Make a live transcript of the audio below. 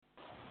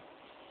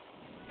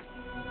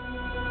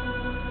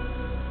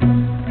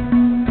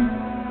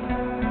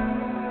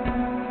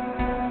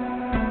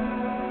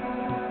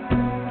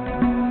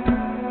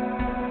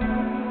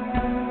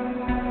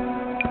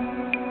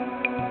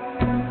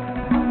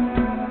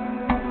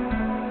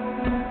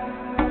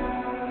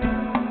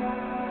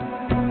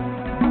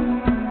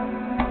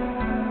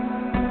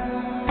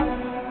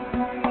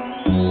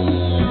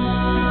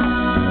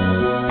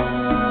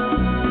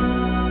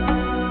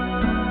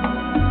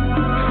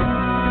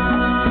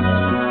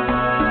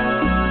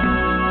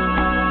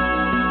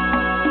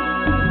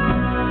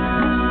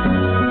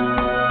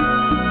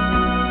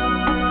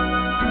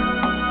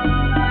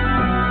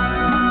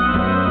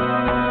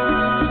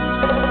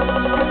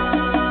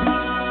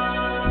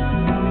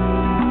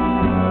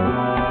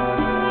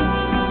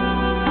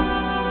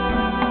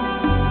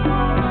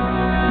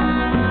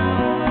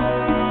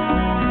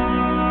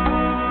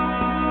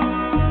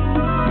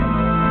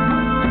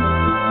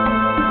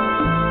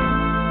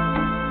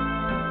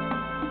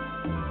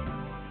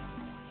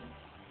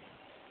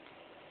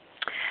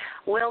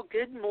Well,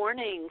 good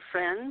morning,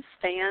 friends,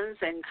 fans,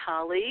 and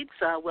colleagues.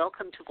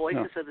 Welcome to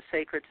Voices of the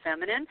Sacred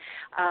Feminine.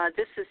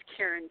 This is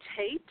Karen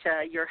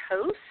Tate, your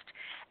host,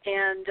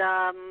 and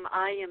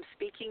I am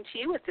speaking to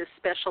you at this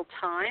special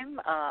time,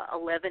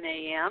 11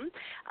 a.m.,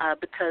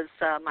 because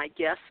my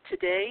guest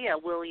today,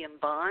 William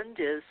Bond,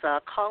 is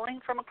calling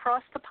from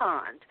across the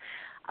pond.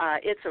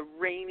 It's a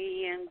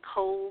rainy and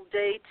cold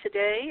day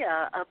today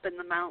up in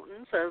the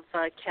mountains of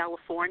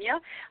California,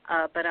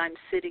 but I'm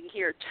sitting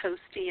here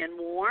toasty and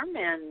warm,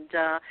 and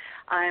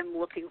I'm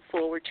looking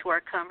forward to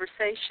our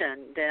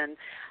conversation. And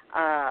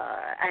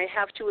I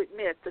have to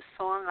admit, the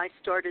song I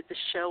started the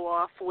show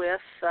off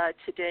with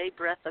today,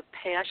 Breath of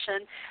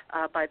Passion,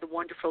 by the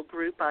wonderful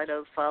group out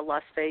of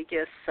Las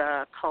Vegas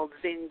called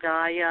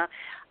Zingaya,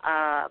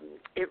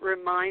 it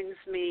reminds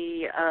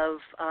me of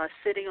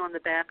sitting on the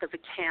back of a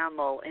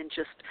camel and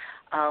just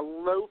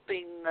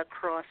loping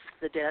across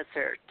the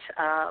desert.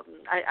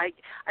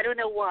 I don't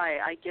know why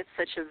I get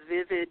such a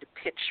vivid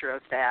picture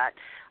of that.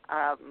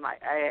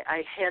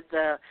 I had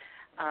the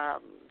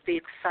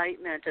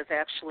excitement of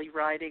actually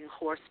riding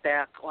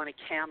horseback on a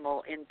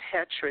camel in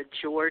Petra,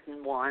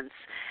 Jordan once,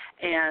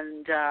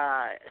 and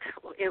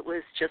it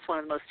was just one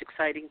of the most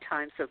exciting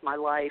times of my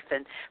life,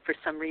 and for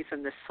some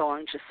reason this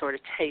song just sort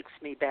of takes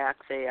me back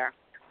there.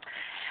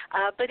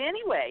 But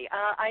anyway,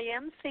 I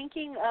am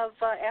thinking of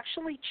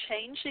actually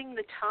changing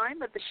the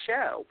time of the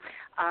show.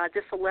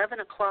 This 11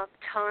 o'clock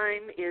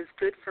time is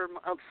good for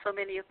so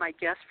many of my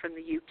guests from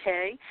the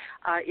UK.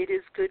 It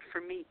is good for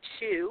me,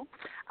 too.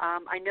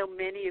 I know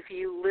many of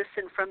you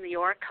listen from the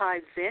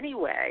archives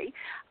anyway,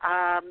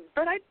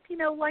 but I'd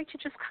like to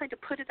just kind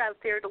of put it out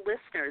there to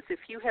listeners. If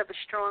you have a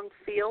strong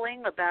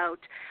feeling about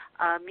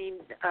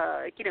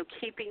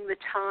keeping the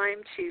time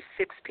to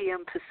 6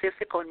 p.m.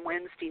 Pacific on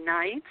Wednesday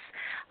nights,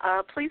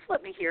 please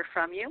let me hear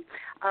from you.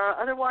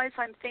 Otherwise,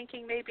 I'm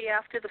thinking maybe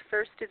after the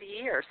first of the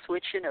year,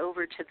 switching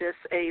over to this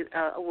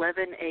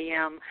 11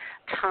 a.m.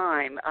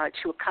 time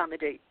to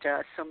accommodate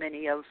so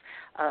many of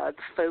the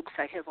folks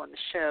I have on the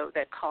show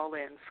that call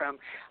in from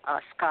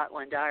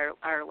Scotland,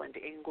 Ireland,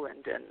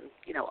 England, and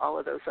all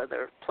of those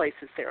other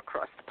places there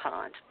across the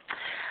pond.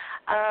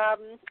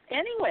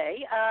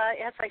 Anyway,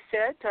 as I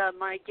said,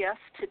 my guest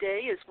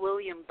today is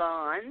William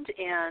Bond,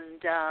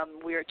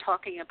 and we are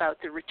talking about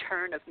the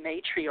return of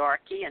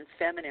matriarchy and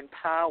feminine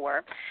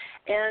power.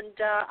 And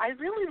I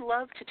really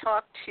love to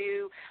talk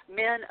to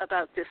men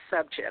about this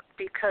subject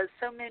because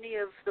so many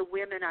of the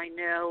women I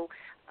know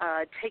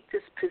take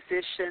this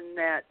position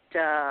that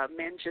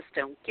men just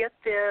don't get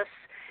this.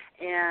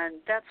 And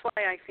that's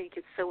why I think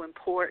it's so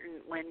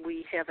important when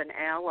we have an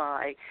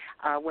ally,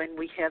 when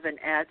we have an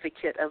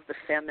advocate of the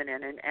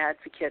feminine, an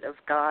advocate of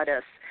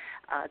goddess,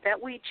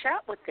 that we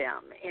chat with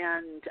them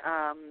and,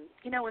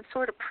 and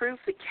sort of prove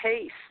the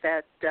case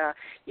that,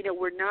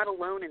 we're not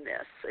alone in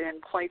this.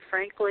 And quite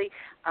frankly,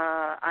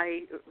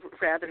 I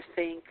rather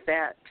think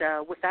that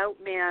without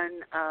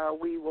men,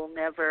 we will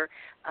never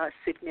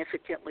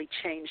significantly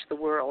change the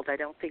world. I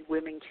don't think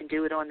women can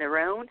do it on their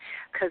own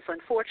because,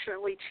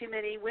 unfortunately, too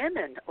many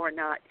women are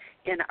not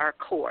in our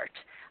court.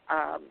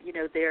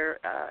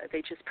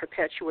 They just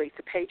perpetuate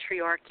the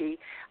patriarchy,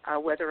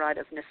 whether out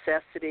of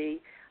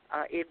necessity,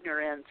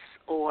 ignorance,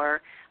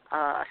 or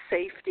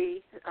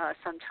safety,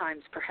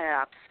 sometimes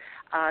perhaps.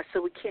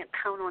 So we can't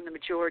count on the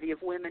majority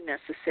of women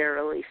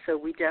necessarily, so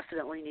we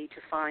definitely need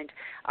to find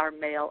our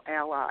male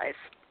allies.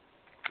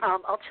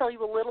 I'll tell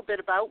you a little bit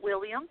about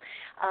William.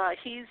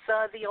 He's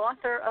the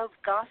author of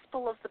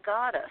Gospel of the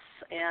Goddess,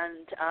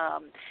 and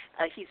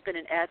he's been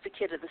an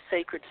advocate of the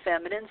sacred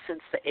feminine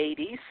since the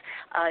 80s.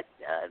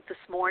 This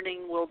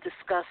morning we'll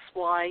discuss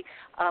why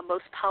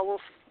most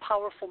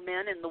powerful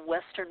men in the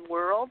Western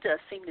world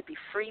seem to be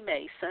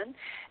Freemason,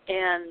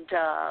 and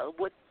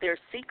what their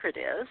secret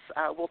is.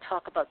 We'll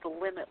talk about the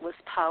limitless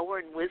power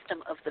and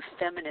wisdom of the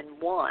feminine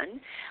one,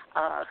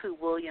 who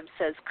William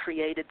says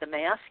created the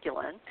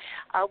masculine.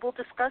 We'll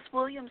discuss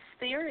William's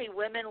theory,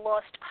 women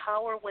lost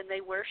power when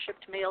they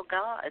worshipped male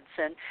gods,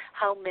 and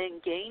how men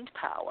gained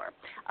power.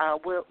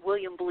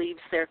 William believes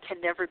there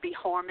can never be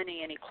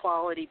harmony and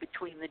equality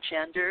between the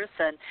genders,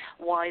 and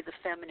why the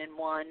feminine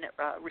one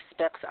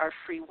respects our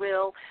free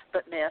will,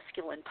 but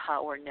masculine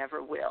power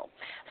never will.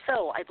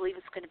 So I believe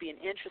it's going to be an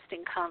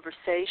interesting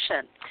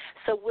conversation.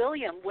 So,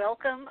 William,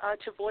 welcome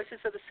to Voices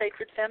of the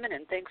Sacred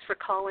Feminine. Thanks for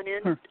calling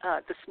in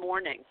this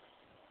morning.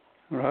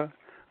 Right.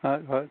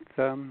 Right.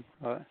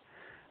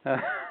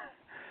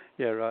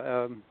 Yeah,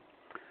 right.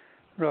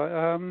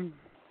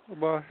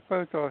 Well, I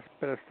suppose I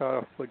better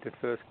start off with the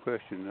first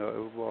question,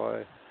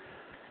 why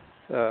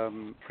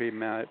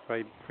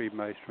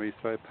Freemasonry is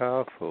so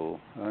powerful,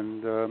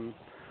 and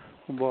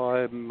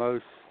why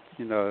most,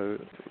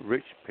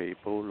 rich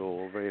people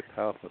or very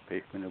powerful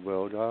people in the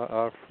world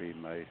are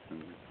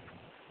Freemasons.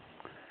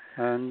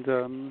 And,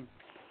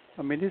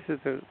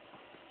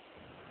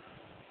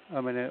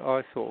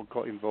 I sort of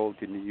got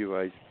involved in the New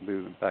Age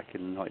movement back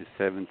in the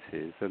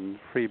 1970s, and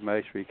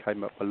Freemasonry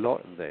came up a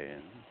lot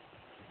then.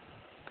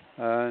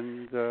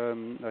 And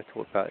I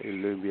talked about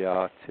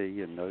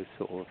Illuminati and those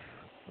sort of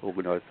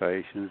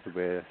organisations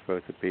where they're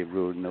supposed to be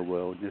ruling the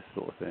world, and this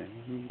sort of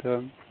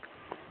thing.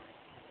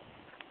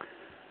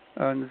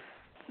 And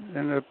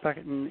back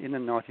in the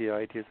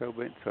 1980s, I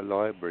went to a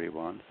library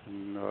once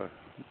and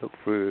looked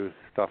through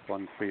stuff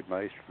on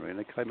Freemasonry, and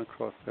I came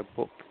across a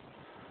book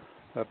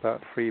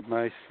about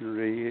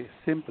Freemasonry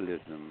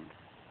symbolism.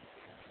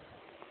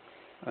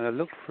 And I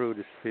looked through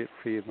this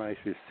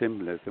Freemasonry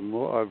symbolism.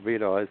 What I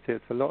realised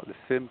is a lot of the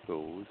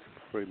symbols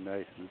for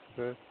Freemasons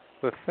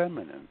were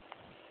feminine.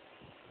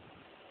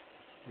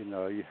 You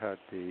know, you had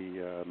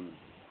the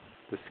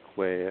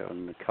square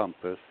and the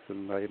compass,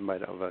 and they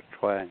made up of a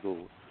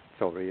triangle.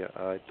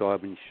 A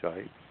diamond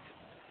shape,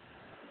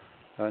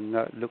 and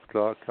that looked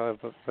like a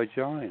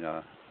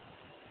vagina.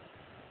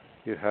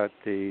 You had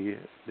the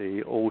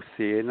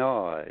all-seeing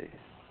eye,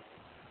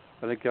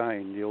 and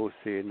again the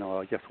all-seeing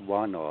eye, just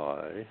one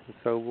eye.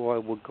 So why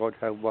would God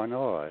have one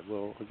eye?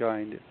 Well,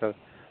 again, it's a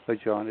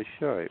vagina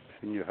shape,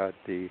 and you had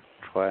the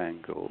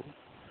triangle,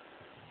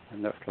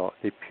 and that's like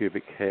the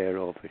pubic hair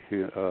of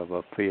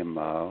a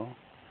female.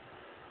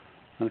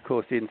 And of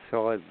course,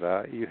 inside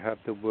that you have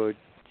the word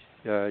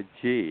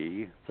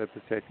G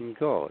representing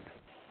God.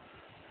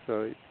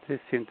 So this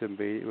seemed to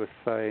me, it was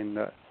saying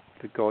that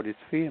the God is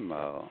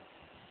female.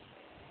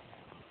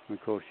 And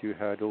of course you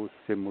had all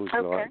symbols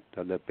like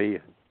the B.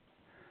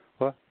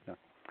 What? No.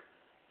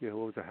 You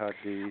also had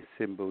the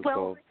symbols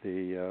of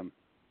the...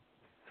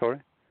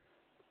 sorry?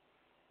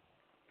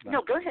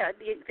 No, go ahead.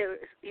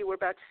 You were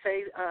about to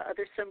say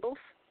other symbols?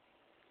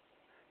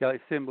 Yeah,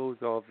 it's symbols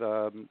of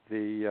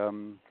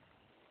the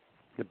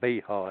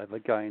beehive.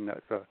 Again,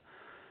 that's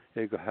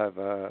you could have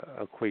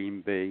a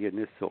queen bee and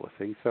this sort of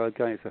thing. So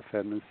again, it's a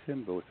feminine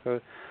symbol. So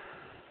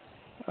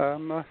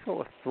I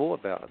sort of thought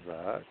about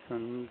that,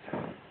 and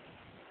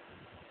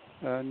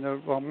I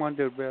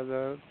wondered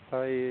whether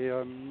they,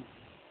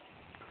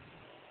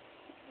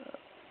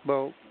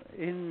 well,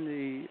 in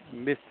the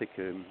mystic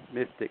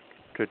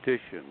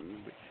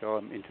tradition, which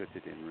I'm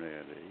interested in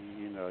really,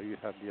 you know, you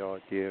have the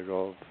idea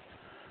of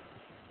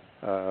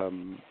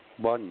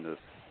oneness,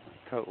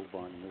 total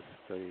oneness.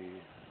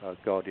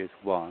 God is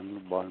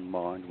one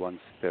mind, one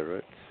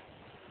spirit.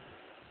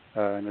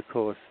 And of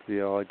course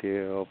the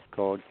idea of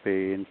God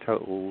being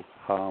total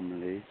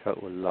harmony,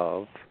 total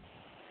love,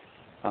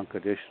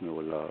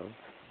 unconditional love.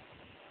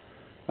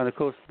 And of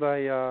course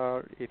they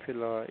are, if you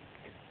like,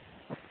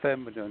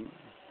 feminine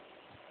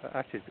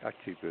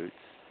attributes.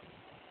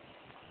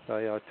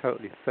 They are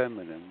totally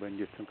feminine when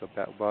you think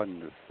about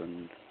oneness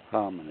and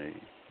harmony.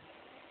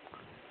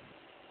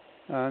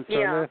 And so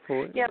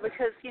therefore... Yeah,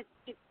 because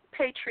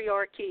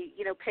patriarchy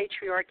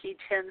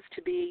tends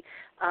to be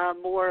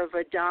more of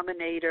a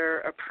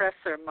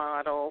dominator-oppressor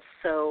model,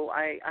 so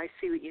I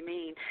see what you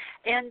mean.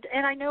 And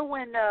I know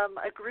when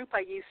a group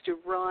I used to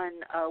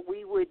run,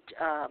 we would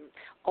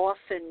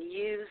often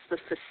use the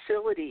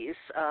facilities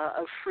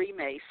of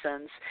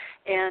Freemasons,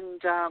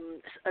 and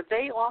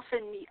they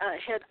often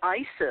had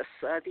Isis,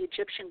 the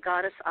Egyptian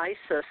goddess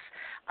Isis,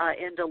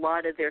 in a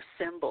lot of their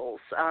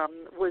symbols.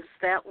 Was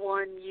that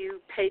one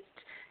you paid...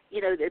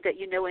 that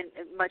you know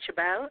much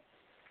about?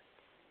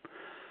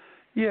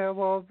 Yeah,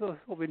 well, I'm sort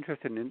of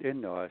interested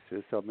in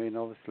Isis, I mean,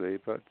 obviously,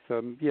 but,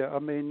 yeah, I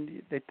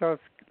mean, it does,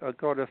 a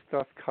goddess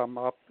does come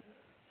up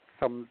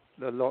a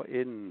lot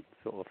in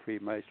sort of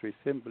Freemasonry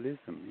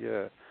symbolism,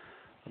 yeah.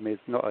 I mean,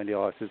 it's not only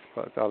Isis,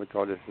 but other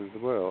goddesses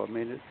as well. I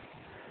mean,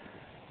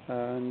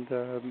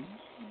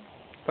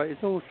 but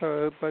it's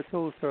also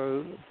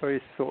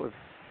very sort of,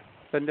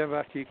 they never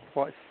actually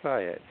quite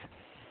say it.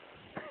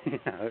 You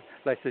know,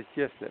 they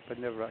suggest it, but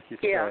never actually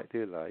say it,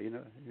 do they? You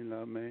know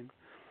what I mean?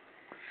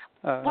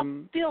 Well,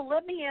 Bill,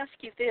 let me ask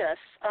you this.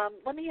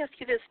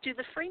 Do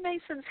the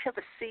Freemasons have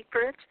a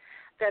secret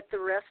that the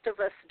rest of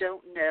us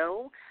don't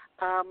know?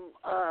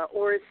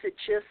 Or is it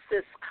just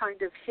this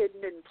kind of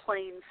hidden in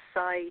plain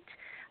sight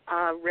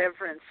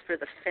reverence for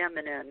the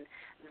feminine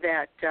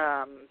that,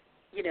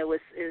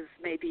 is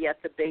maybe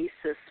at the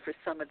basis for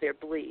some of their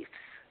beliefs?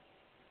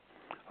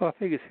 Well, I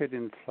think it's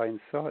hidden in plain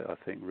sight, I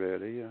think,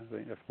 really. I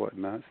think that's what it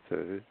amounts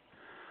to.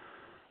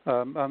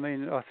 I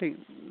mean, I think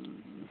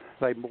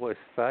they more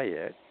say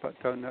it, but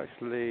don't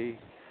actually...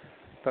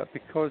 But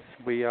because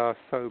we are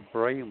so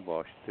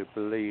brainwashed to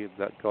believe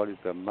that God is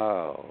a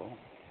male,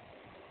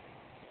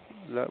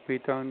 that we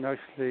don't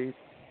actually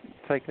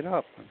take it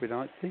up. We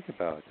don't think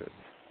about it.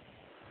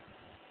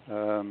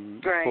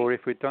 Right. Or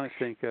if we don't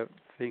think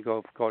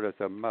of God as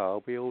a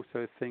male, we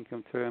also think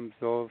in terms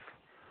of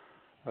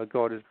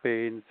God as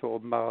being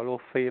sort of male or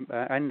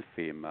and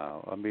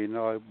female. I mean,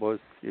 I was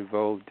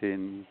involved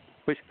in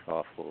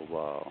witchcraft for a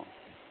while,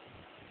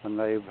 and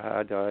they've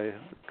had a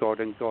god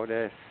and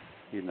goddess,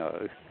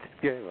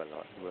 together,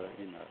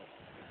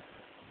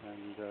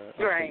 And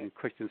I think in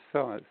Christian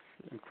Science,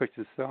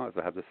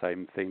 they have the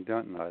same thing,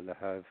 don't they? They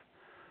have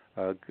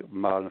a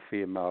male and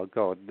female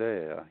God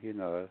there,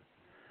 And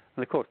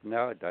of course,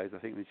 nowadays, I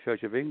think the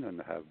Church of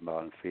England have male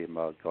and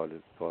female God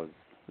as gods,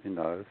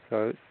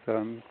 So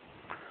it's,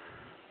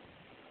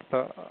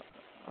 but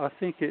I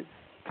think it's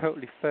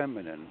totally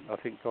feminine. I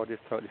think God is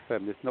totally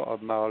feminine. It's not a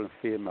male and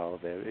female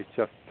there. It's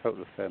just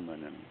totally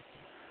feminine.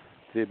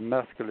 The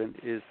masculine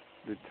is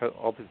the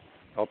opposite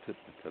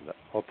to that.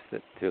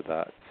 Opposite to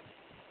that.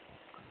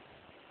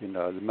 You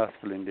know, the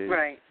masculine is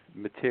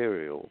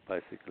material,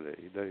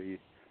 basically. The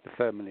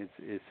feminine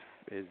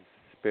is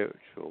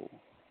spiritual.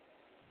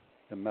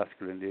 The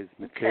masculine is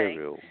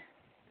material. Okay.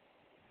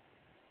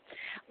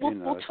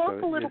 We'll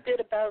talk a little bit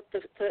about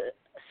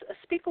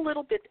speak a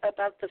little bit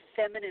about the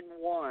feminine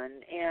one,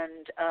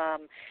 and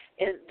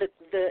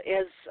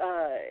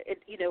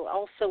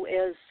also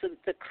as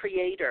the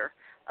creator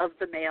of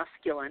the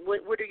masculine.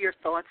 What are your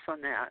thoughts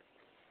on that?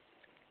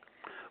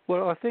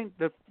 Well, I think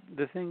the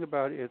thing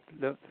about it is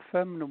the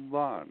feminine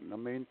one. I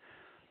mean,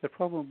 the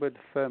problem with the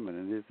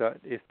feminine is that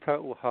it's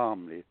total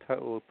harmony,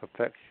 total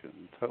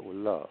perfection, total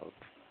love.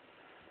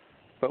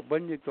 But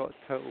when you've got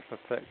total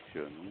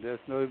perfection, there's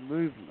no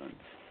movement.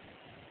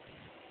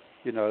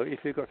 You know, if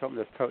you've got something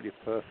that's totally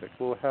perfect,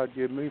 well, how do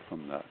you move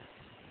from that?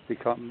 You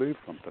can't move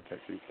from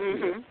perfection.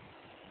 Mm-hmm.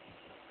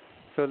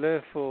 So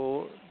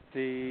therefore,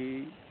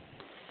 the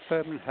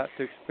feminine had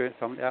to experience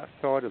something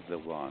outside of the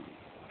one.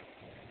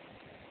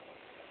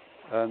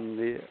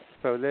 And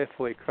so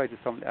therefore it created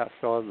something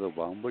outside of the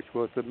one, which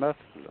was the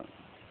masculine.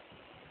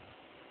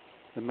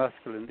 The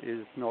masculine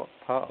is not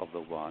part of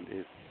the one,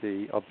 it's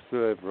the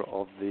observer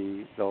of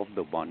the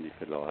one, if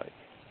you like.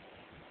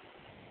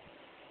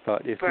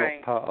 But it's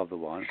not part of the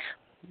one,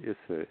 you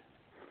see.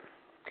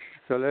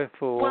 So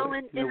therefore, well,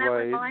 and that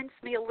reminds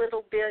me a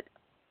little bit.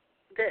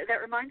 That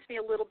reminds me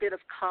a little bit of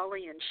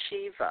Kali and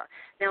Shiva.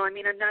 Now, I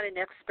mean, I'm not an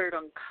expert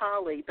on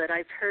Kali, but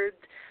I've heard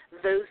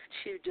those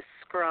two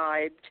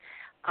described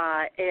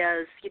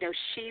as, you know,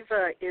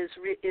 Shiva is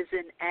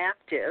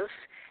inactive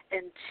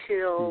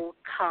until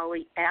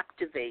Kali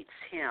activates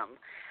him.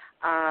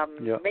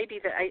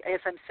 Maybe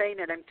as I'm saying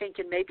it, I'm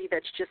thinking maybe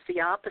that's just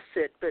the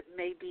opposite, but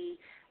maybe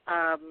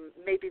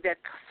that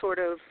sort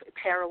of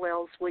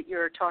parallels what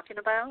you're talking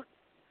about.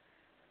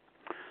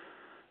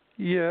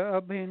 Yeah,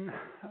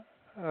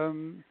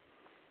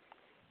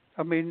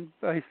 I mean,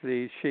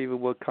 basically, Shiva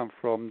will come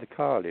from the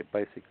Kali,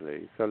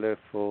 basically. So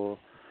therefore,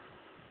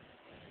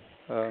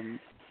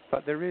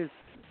 but there is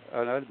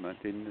an element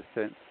in the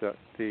sense that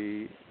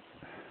the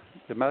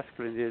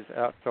masculine is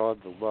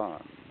outside the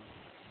one.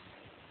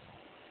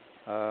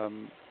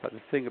 But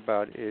the thing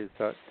about it is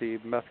that the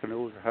masculine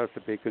also has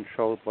to be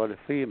controlled by the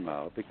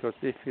female, because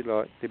if you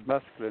like, the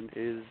masculine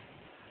is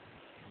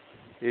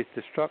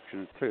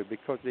destruction too,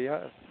 because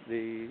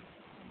the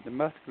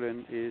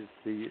masculine is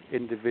the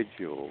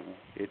individual.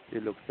 It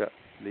looks at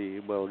the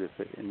world as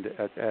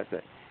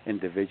an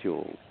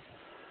individual,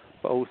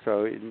 but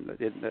also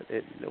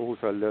it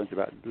also learns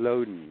about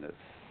loneliness.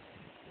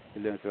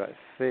 It learns about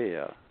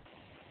fear,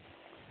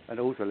 and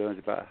also learns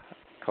about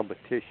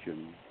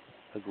competition,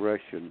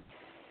 aggression,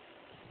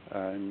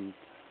 and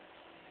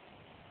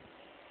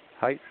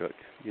hatred.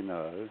 You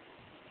know,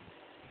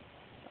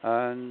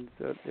 and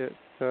it's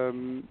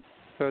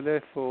so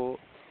therefore,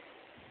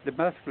 the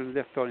masculine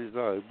left on his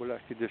own will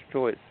actually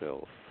destroy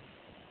itself,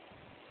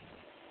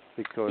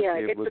 because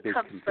it would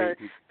becomes be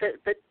completely...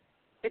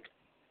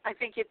 I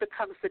think it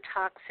becomes the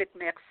toxic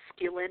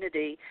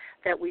masculinity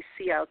that we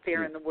see out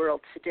there in the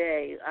world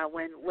today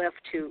when left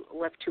to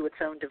its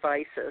own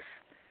devices.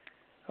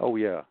 Oh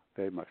yeah,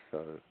 very much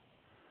so.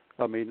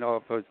 I mean,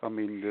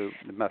 the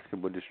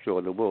masculine will destroy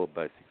the world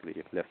basically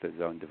if left to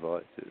its own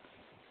devices.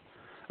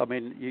 I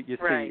mean, you see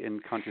it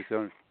in countries.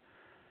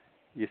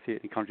 You see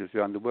it in countries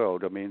around the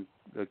world. I mean,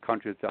 the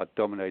countries that are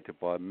dominated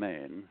by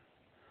men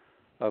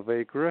are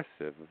very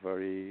aggressive,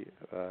 very.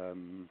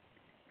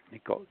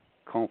 You've got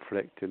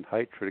conflict and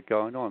hatred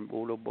going on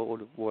all the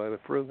way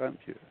through, haven't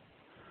you?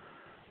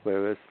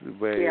 Whereas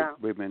where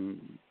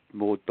women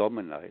more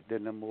dominate,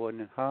 then they're more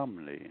in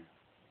harmony.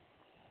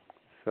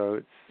 So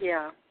it's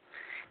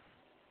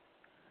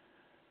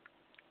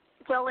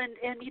Well,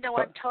 and you know,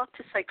 I've talked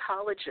to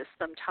psychologists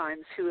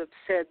sometimes who have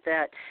said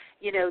that,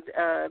 you know,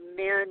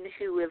 men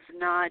who have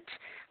not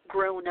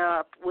grown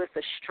up with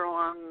a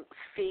strong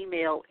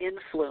female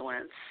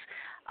influence,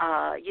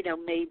 you know,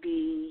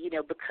 maybe, you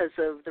know, because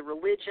of the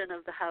religion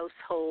of the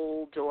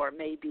household, or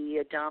maybe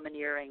a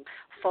domineering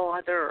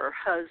father or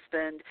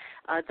husband,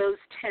 those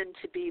tend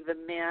to be the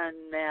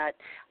men that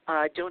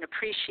don't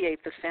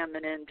appreciate the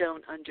feminine,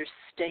 don't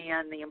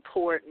understand the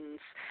importance,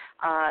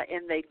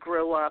 and they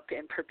grow up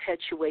and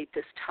perpetuate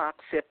this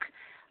toxic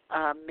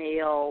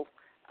male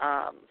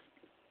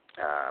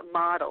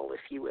model,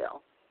 if you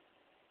will.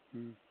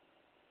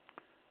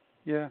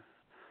 Yeah.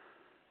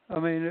 I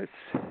mean, it's...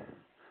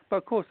 But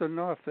of course,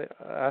 another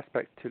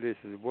aspect to this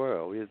as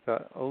well is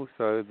that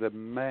also the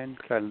man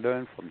can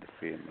learn from the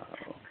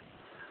female,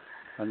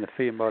 and the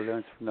female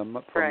learns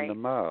from the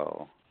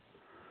male.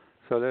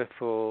 So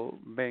therefore,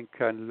 men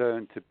can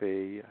learn to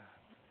be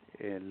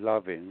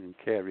loving and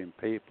caring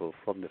people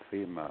from the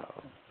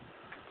female.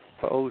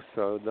 But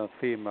also, the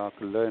female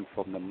can learn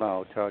from the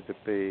male how to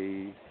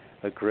be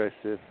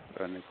aggressive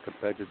and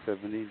competitive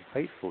and even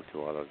hateful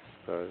to others.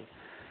 So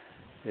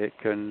it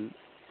can,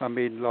 I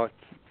mean, like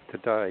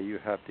today you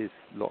have this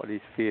lot of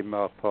these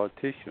female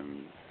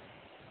politicians,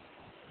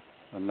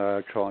 and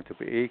they're trying to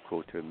be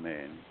equal to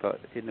men, but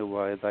in a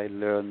way they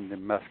learn the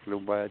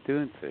masculine way of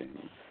doing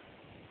things.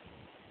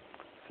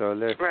 So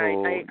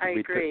therefore, right, I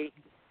agree.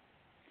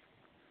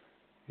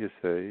 You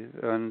see,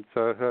 and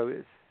so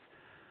it's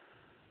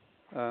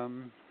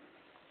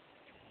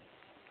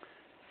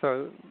so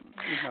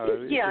you know.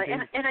 Yeah,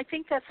 and I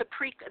think that's a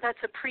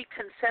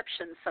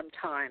preconception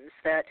sometimes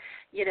that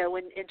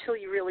until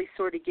you really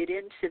sort of get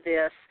into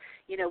this,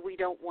 we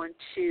don't want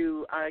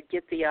to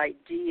get the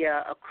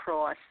idea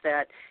across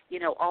that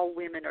all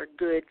women are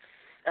good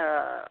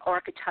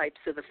archetypes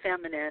of the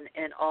feminine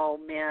and all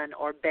men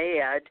are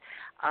bad,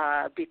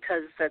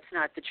 because that's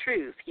not the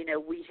truth.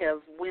 We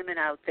have women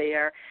out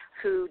there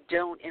who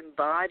don't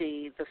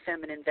embody the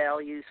feminine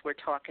values we're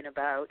talking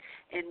about,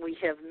 and we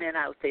have men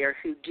out there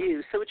who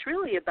do. So it's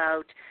really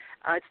about,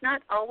 it's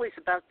not always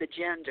about the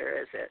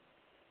gender, is it?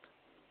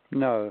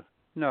 No.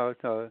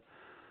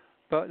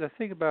 But the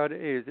thing about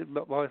it is,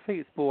 I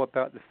think it's more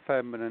about the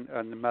feminine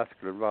and the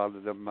masculine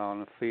rather than male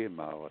and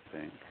female, I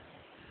think.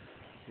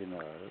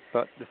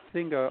 But the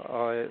thing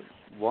I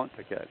want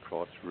to get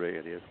across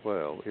really as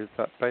well is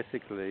that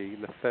basically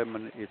the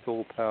feminine is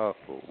all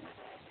powerful.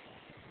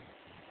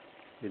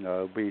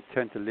 We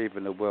tend to live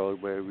in a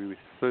world where we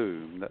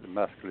assume that the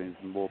masculine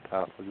is more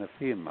powerful than the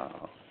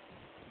female.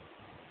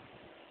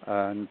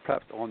 And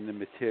perhaps on the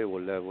material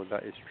level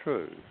that is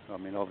true. I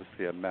mean,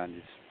 obviously a man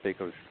is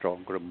bigger,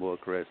 stronger and more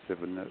aggressive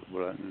than the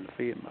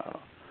female.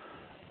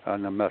 And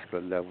on the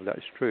masculine level that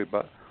is true.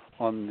 But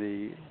on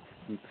the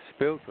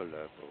spiritual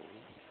level,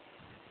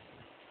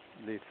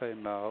 the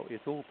female is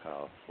all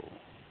powerful,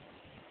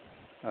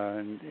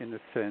 and in the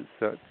sense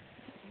that,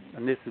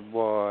 and this is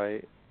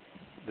why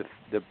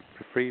the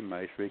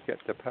Freemasonry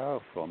gets the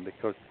power from,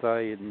 because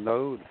they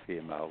know the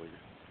female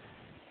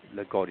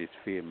the God is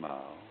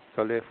female,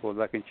 so therefore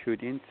they can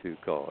tune into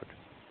God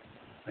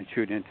and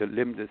tune into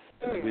limitless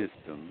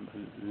wisdom,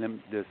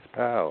 limitless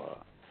power,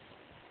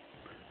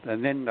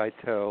 and then they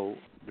tell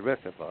the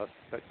rest of us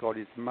that God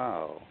is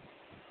male.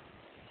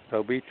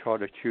 So we try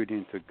to tune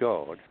into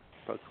God.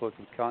 But of course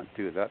we can't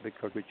do that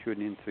because we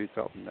tune into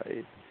something that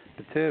is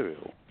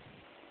material.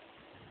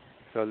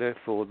 So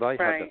therefore they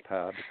have the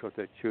power because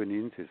they're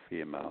tuning into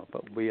female,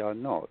 but we are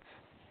not.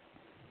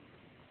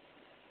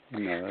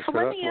 So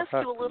let me ask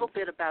you a little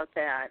bit about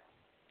that.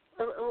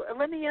 That's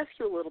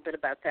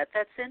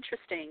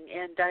interesting,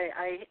 and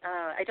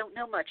I don't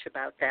know much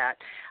about that.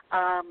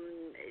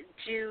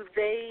 Do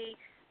they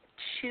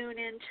tune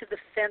into the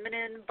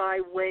feminine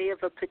by way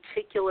of a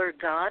particular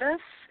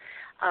goddess?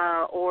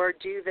 Or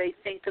do they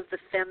think of the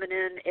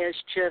feminine as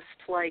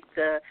just like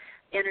the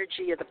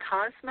energy of the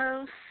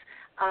cosmos?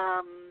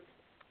 How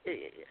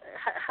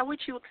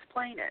would you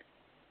explain it?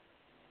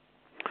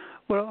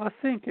 Well, I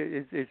think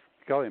it's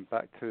going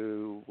back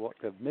to what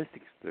the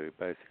mystics do,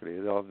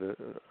 basically, of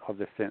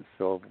the sense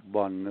of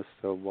oneness,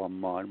 of one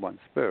mind, one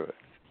spirit.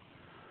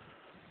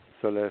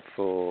 So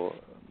therefore,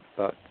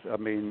 but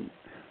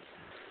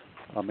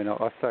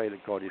I say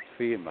that God is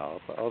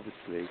female, but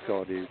obviously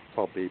God is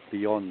probably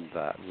beyond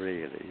that,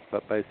 really.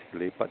 But the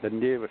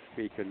nearest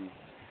we can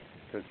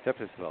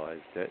conceptualize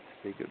it,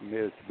 the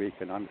nearest we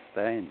can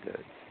understand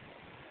it,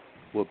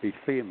 will be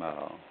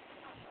female.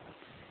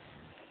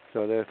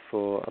 So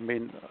therefore, I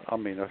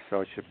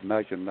should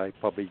imagine they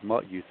probably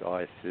might use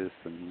Isis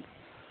and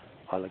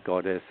other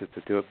goddesses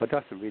to do it, but it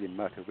doesn't really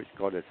matter which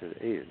goddess it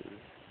is,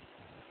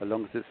 as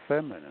long as it's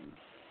feminine,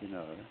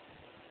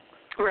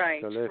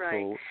 Right, so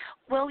right.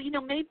 Well,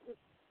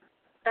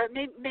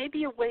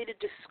 maybe a way to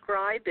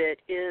describe it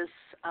is,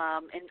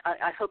 and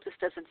I hope this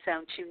doesn't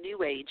sound too New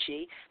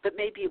Agey, but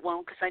maybe it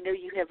won't, because I know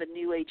you have a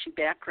New Agey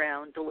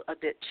background a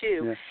bit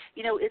too.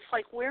 Yeah. It's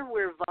like where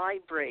we're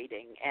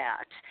vibrating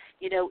at.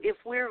 If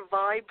we're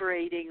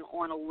vibrating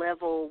on a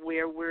level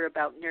where we're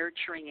about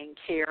nurturing and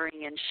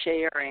caring and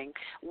sharing,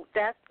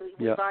 that we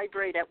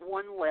vibrate at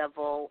one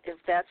level if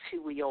that's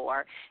who we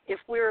are. If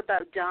we're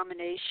about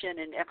domination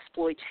and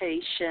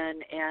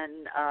exploitation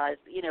and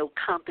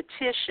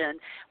competition,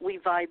 we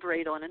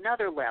vibrate on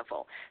another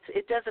level. So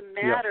it doesn't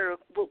matter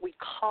what we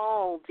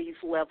call these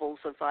levels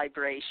of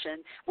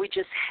vibration. We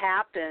just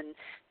happen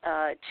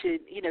to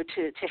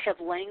have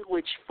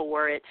language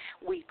for it.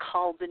 We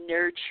call the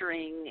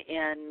nurturing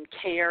and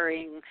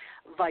caring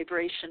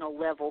vibrational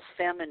level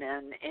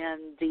feminine,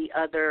 and the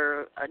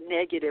other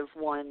negative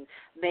one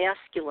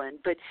masculine.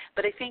 But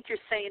I think you're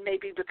saying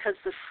maybe because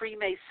the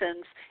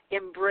Freemasons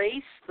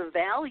embrace the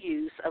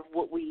values of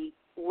what we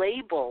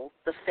label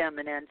the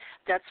feminine,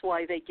 that's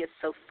why they get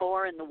so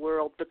far in the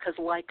world, because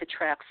like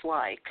attracts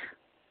like.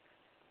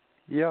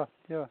 Yeah.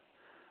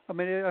 I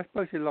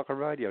suppose it's like a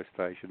radio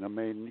station.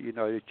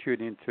 You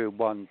tune into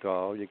one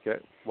dial, you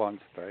get one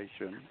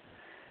station.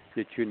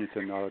 You tune into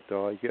another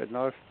dial, you get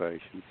another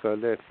station. So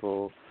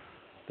therefore,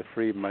 the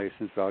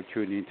Freemasons are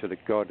tuning into the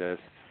goddess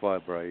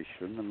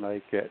vibration, and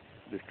they get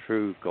the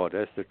true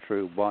goddess, the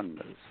true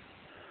oneness.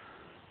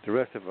 The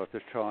rest of us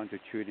are trying to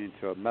tune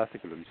into a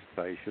masculine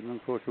station, and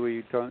of course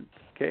we don't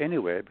get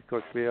anywhere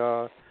because we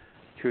are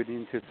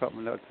tuning into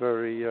something that's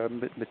very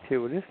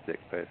materialistic,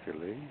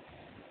 basically.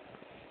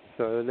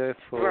 So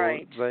therefore,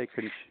 Right. they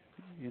can,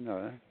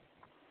 so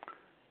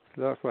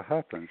that's what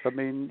happens. I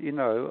mean,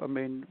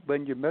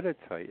 when you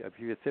meditate, if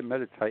you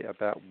meditate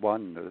about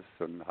oneness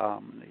and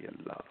harmony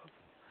and love,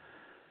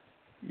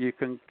 you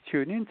can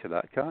tune into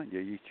that, can't you?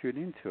 You tune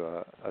into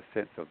a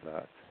sense of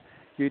that.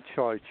 You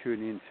try to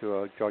tune into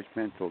a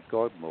judgmental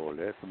God, more or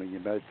less. I mean, you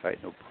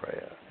meditate in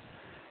prayer.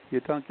 You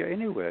don't get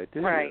anywhere,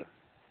 do Right. you?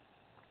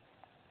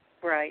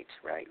 Right.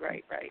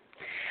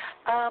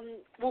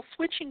 Well,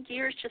 switching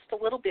gears just a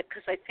little bit,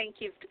 because I think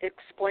you've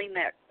explained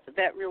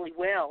that really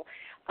well.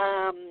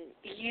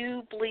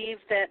 You believe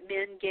that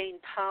men gain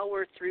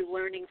power through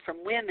learning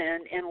from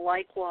women, and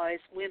likewise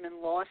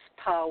women lost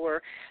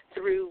power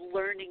through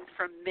learning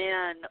from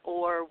men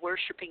or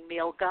worshiping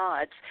male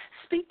gods.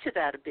 Speak to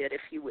that a bit,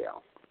 if you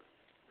will.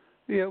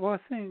 Yeah, well, I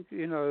think,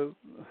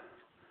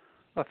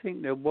 I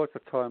think there was a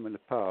time in the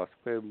past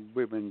when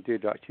women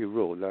did actually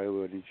rule. They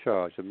were in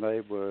charge, and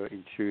they were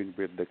in tune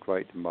with the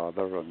Great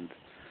Mother and,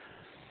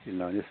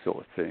 this sort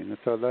of thing. And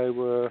so they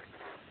were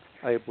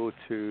able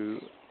to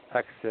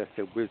access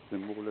their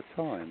wisdom all the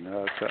time,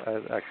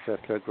 to access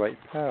their great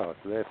power.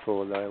 So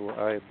therefore, they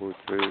were able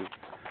to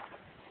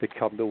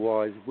become the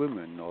wise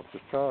women of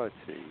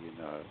society,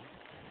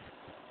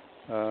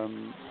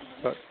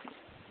 But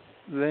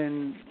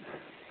then,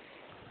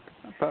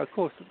 but of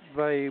course,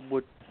 they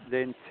would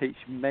then teach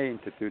men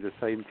to do the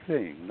same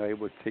thing. They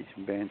would teach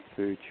men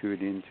to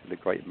tune into the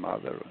Great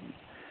Mother and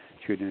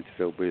tune into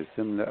their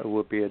wisdom. That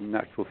would be a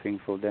natural thing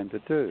for them to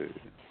do.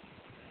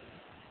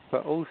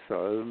 But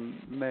also,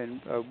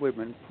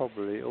 women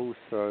probably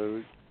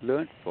also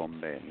learnt from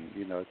men,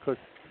 because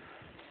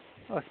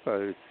I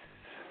suppose,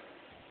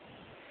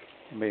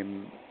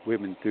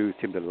 women do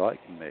seem to like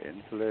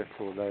men, so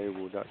therefore they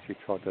would actually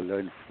try to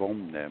learn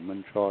from them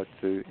and try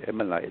to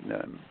emulate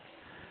them.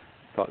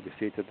 Like we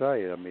see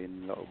today, a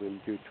lot of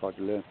women do try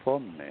to learn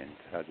from men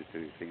how to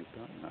do things,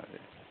 don't they?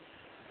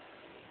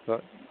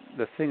 But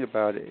the thing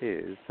about it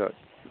is that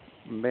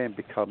men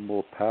become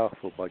more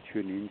powerful by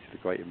tuning into the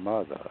Great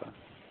Mother.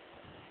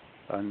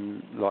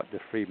 And like the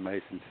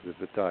Freemasons of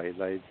the day,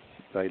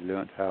 they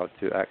learned how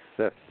to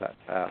access that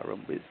power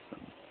and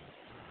wisdom.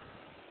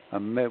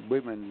 And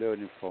women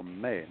learning from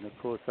men, of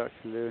course,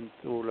 actually learned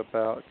all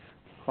about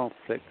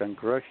conflict and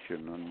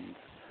aggression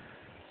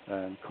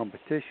and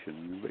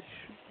competition, which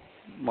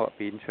might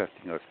be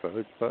interesting, I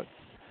suppose. But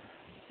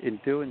in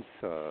doing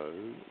so,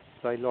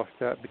 they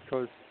lost out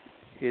because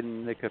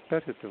in the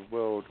competitive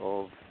world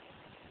of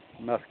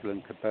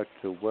masculine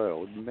competitive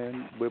world,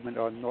 women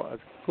are not as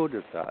good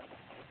as that.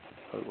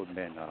 What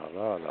men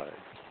are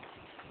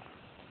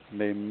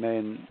they?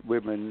 Women,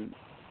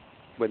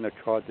 when they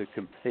try to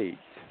compete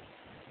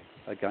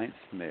against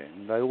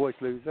men, they always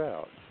lose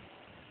out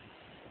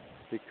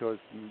because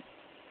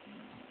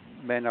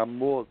men are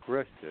more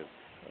aggressive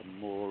and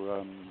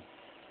more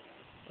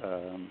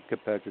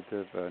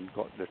competitive and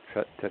got the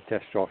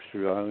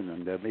testosterone,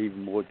 and they're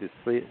even more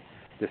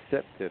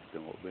deceptive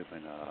than what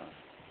women are.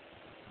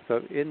 So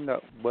in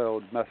that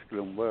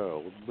masculine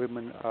world,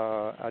 women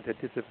are at a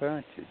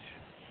disadvantage.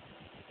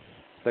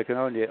 They can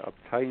only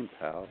obtain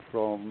power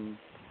from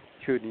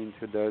tuning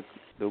into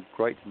the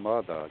Great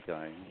Mother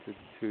again,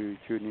 to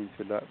tune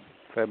into that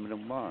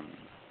feminine one.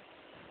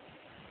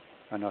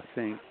 And I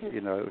think,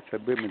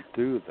 if women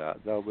do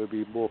that, they will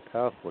be more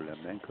powerful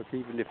than men, because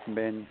even if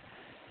men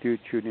do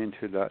tune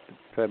into that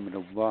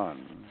feminine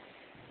one,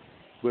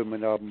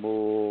 women are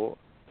more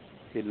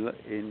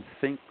in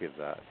sync with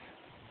that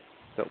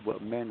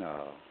what men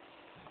are.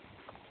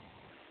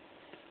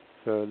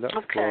 So that's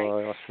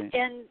why I think...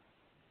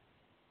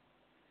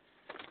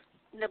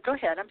 No, go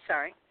ahead. I'm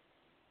sorry.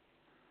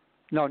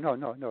 No.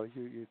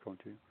 You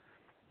continue.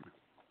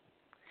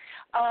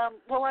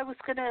 Well, I was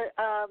going to,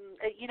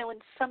 in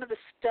some of the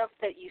stuff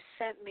that you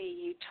sent me,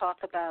 you talk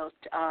about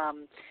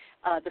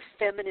the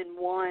feminine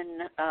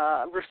one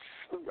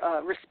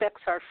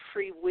respects our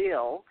free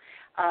will,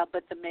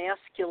 but the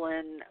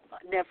masculine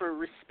never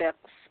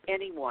respects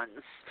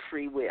anyone's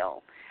free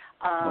will.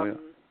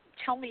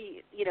 Tell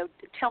me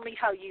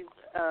how you,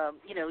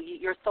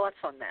 your thoughts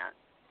on that.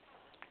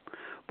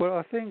 Well,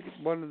 I think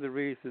one of the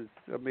reasons,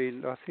 I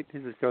think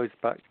this goes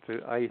back to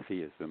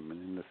atheism,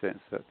 in the sense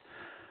that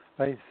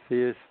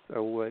atheists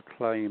always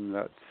claim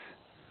that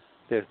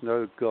there's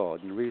no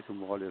God, and the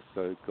reason why there's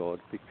no God,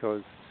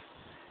 because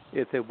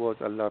if there was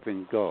a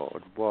loving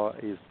God, why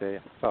is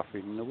there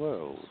suffering in the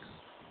world?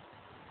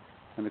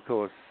 And of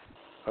course,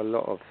 a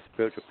lot of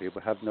spiritual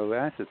people have no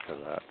answer to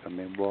that.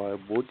 Why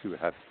would you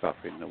have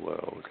suffering in the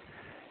world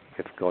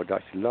if God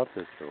actually loves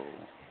us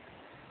all?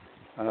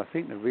 And I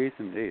think the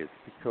reason is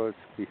because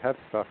we have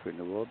suffering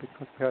in the world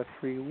because we have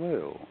free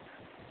will.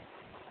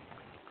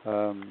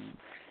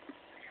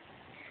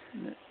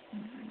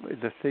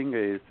 The thing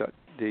is that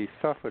the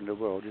suffering in the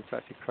world is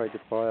actually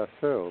created by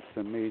ourselves.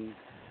 When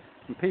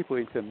people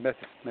into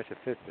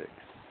metaphysics,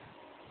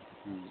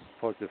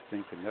 positive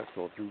thinking, that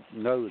sort of thing,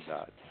 know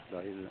that.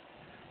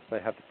 They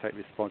have to take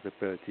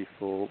responsibility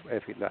for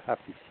everything that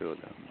happens to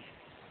them.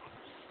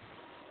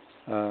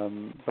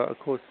 But of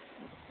course,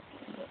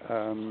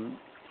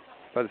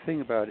 but the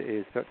thing about it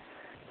is that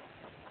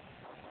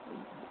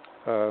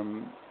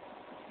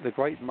the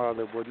Great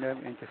Mother would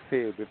never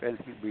interfere with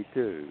anything we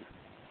do.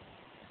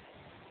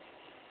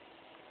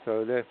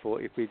 So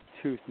therefore, if we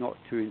choose not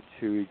to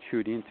tune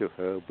into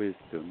her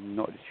wisdom,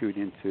 not to tune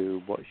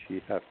into what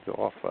she has to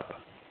offer,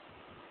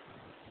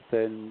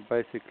 then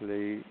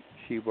basically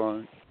she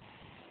won't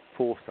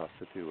force us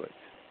to do it.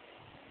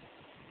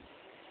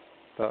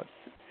 But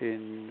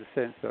in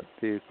the sense that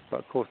but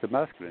of course the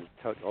masculine is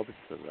totally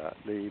opposite of that.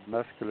 The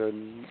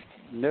masculine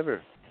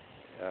never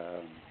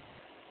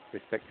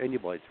respect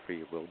anybody's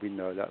free will. We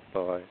know that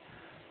by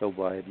the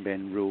way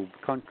men rule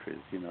countries.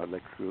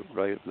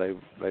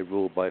 They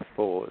rule by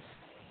force,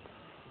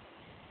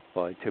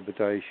 by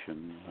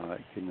intimidation,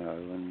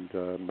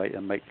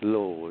 and make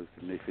laws.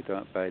 And if you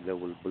don't obey the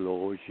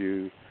laws,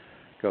 you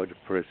go to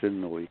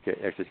prison or you get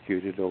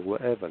executed or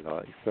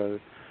whatever. So,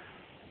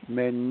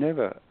 men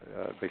never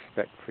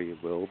respect free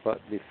will, but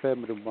the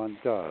feminine one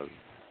does.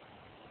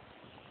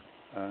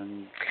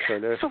 And so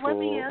therefore. So let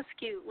me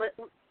ask you.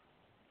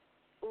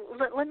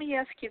 Let me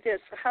ask you this.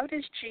 How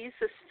does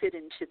Jesus fit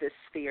into this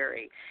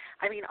theory?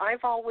 I mean,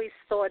 I've always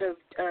thought of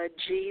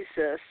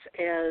Jesus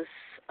as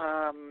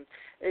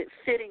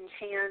fitting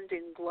hand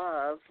in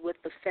glove with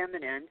the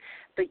feminine,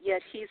 but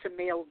yet he's a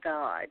male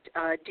god.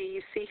 Do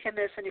you see him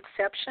as an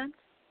exception?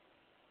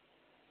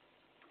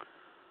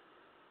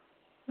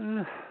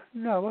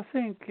 No, I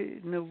think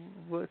in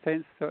the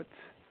sense that,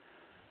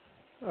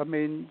 I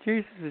mean,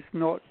 Jesus is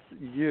not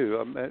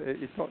you.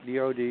 It's not the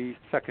only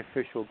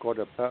sacrificial God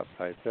of that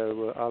place. There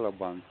were other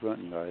ones,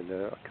 weren't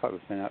there? I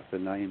can't pronounce the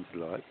names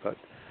but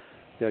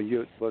there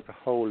was a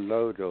whole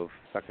load of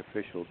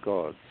sacrificial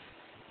gods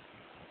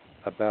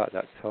about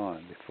that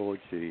time before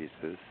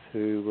Jesus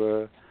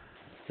who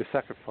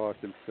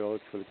sacrificed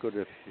themselves for the good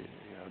of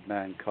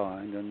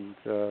mankind and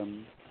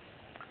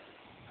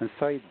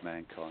saved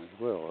mankind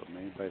as well. I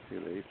mean,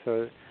 basically,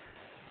 so.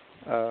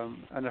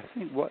 And I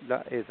think what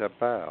that is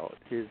about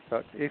is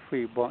that if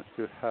we want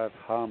to have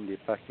harmony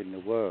back in the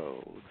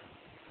world,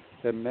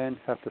 then men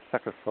have to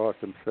sacrifice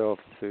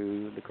themselves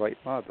to the Great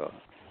Mother.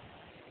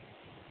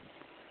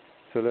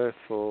 So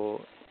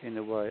therefore, in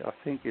a way, I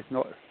think it's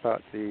not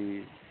about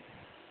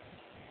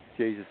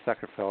Jesus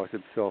sacrificed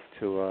himself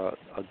to a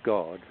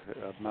god,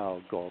 a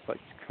male god, but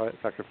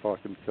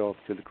sacrificed himself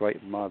to the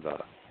Great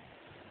Mother.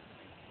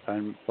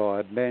 And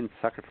by men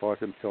sacrifice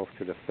themselves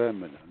to the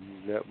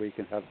feminine, that we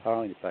can have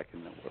harmony back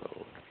in the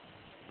world.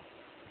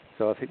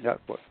 So I think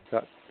that's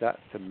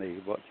to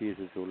me what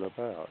Jesus is all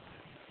about.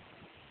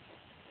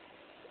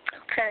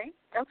 Okay.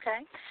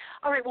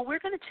 All right. Well, we're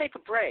going to take a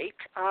break.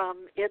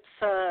 It's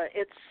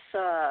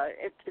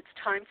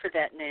time for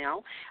that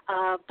now.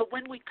 But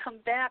when we come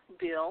back,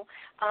 Bill,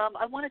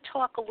 I want to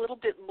talk a little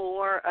bit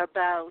more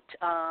about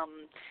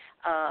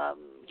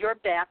your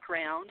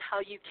background, how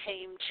you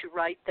came to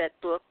write that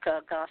book,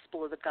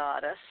 Gospel of the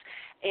Goddess,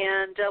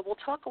 and we'll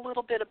talk a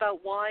little bit about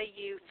why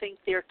you think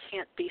there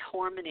can't be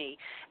harmony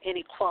and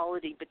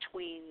equality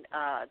between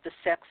the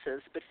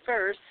sexes. But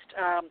first,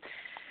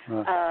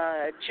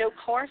 Joe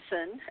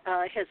Carson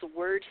has a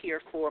word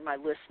here for my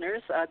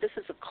listeners. This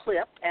is a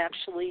clip,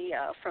 actually,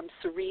 from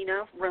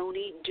Serena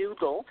Roney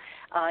Dougal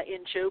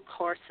in Joe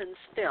Carson's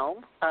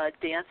film,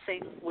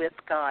 Dancing with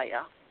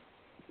Gaia.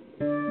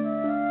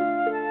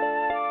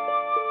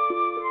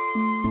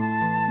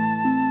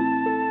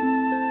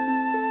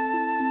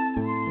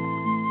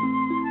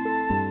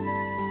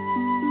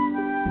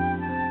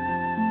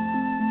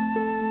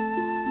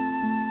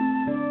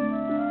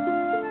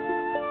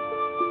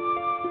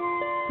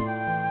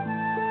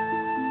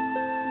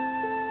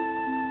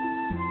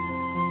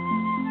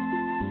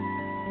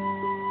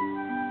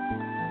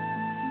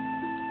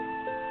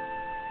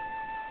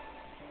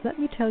 Let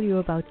me tell you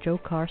about Joe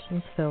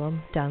Carson's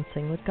film,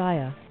 Dancing with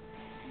Gaia,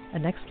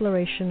 an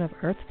exploration of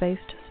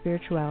earth-based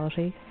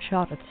spirituality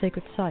shot at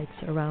sacred sites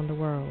around the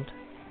world.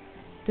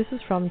 This is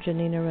from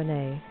Janina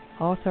Renee,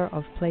 author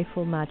of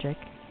Playful Magic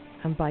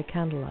and By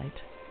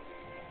Candlelight.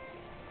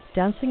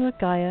 Dancing with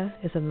Gaia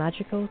is a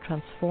magical,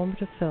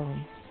 transformative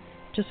film.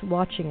 Just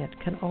watching it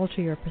can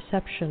alter your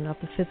perception of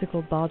the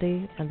physical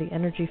body and the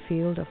energy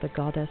field of the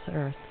goddess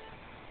Earth.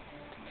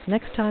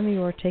 Next time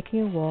you are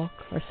taking a walk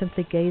or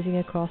simply gazing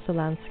across the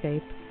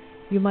landscape,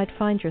 you might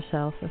find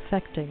yourself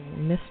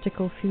affecting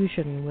mystical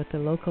fusion with the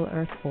local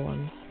earth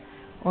forms,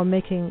 or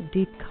making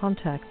deep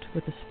contact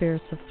with the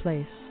spirits of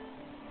place.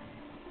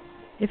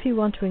 If you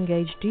want to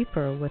engage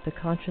deeper with the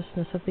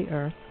consciousness of the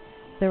earth,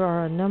 there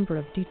are a number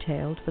of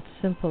detailed but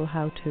simple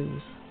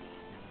how-tos.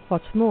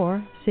 What's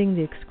more, seeing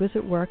the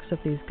exquisite works of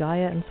these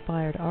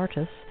Gaia-inspired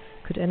artists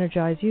could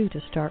energize you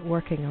to start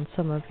working on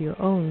some of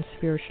your own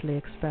spiritually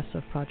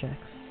expressive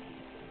projects.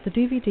 The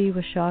DVD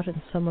was shot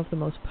in some of the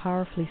most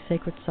powerfully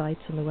sacred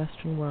sites in the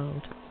Western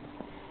world.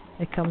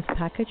 It comes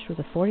packaged with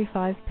a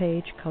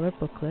 45-page color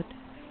booklet,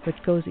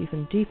 which goes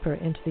even deeper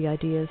into the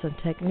ideas and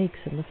techniques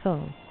in the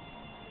film.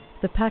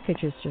 The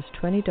package is just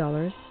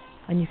 $20,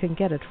 and you can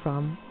get it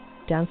from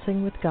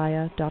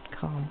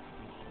dancingwithgaia.com.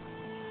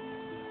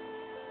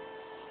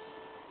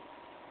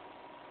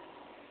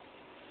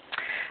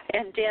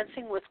 And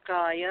Dancing with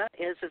Gaia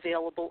is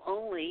available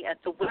only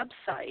at the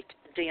website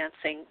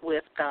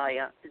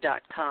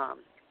dancingwithgaia.com.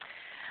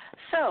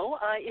 So,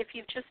 if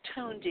you've just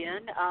tuned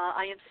in,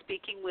 I am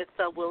speaking with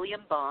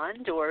William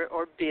Bond,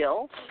 or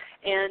Bill,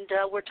 and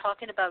we're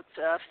talking about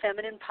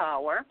feminine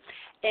power.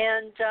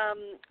 And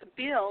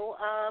Bill,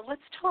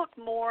 let's talk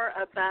more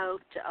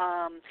about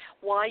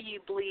why you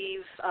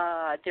believe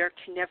there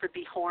can never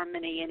be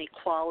harmony and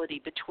equality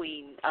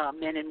between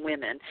men and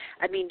women.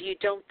 I mean, you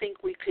don't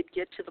think we could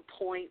get to the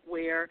point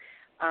where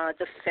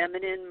the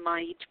feminine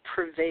might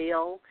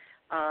prevail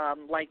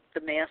like the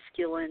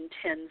masculine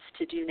tends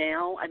to do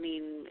now? I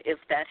mean, if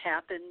that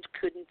happened,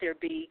 couldn't there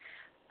be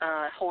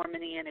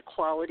harmony and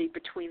equality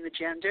between the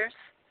genders?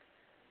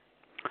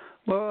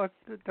 Well, I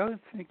don't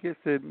think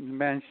it's a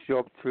man's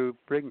job to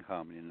bring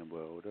harmony in the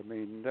world. I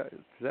mean,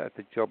 that's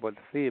the job of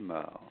the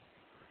female.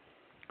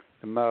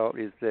 The male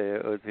is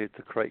there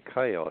to create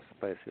chaos,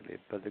 basically,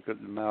 but the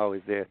male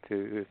is there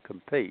to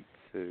compete,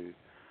 to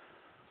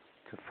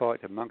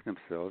fight among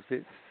themselves.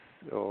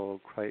 Or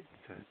create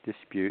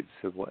disputes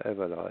or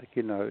whatever, like,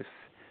 you know,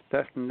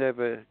 that's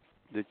never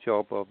the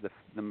job of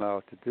the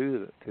male to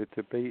do that,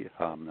 to be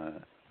harmony,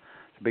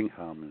 to bring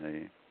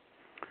harmony.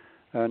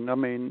 And I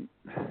mean,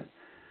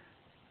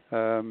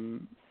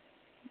 you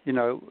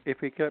know,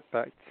 if we get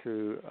back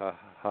to a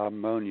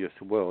harmonious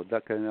world,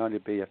 that can only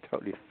be a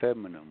totally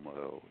feminine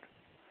world.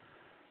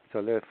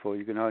 So therefore,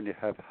 you can only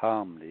have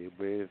harmony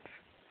with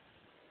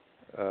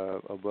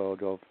a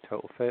world of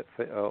total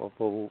of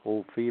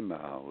all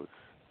females.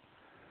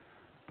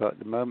 But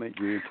the moment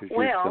you introduce the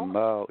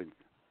male,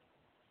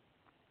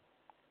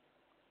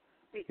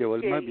 the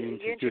moment you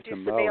introduce the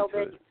male to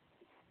it.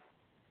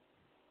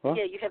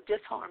 Yeah, you have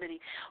disharmony.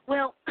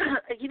 Well,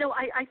 you know,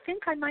 I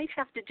think I might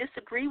have to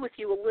disagree with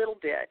you a little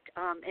bit,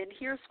 and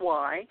here's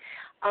why.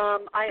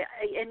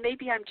 And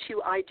maybe I'm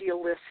too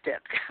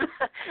idealistic.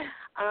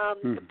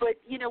 But,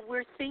 you know,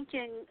 we're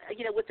thinking,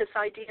 you know, with this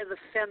idea of the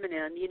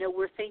feminine, you know,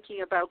 we're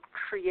thinking about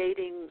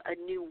creating a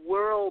new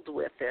world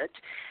with it.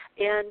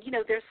 And, you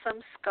know, there's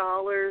some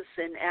scholars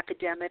and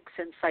academics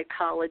and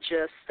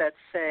psychologists that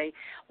say,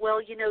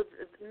 well, you know,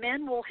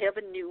 men will have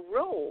a new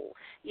role.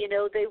 You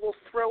know, they will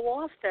throw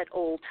off that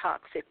old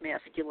toxic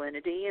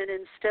masculinity, and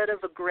instead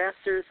of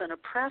aggressors and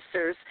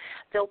oppressors,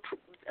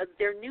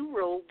 their new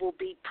role will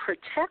be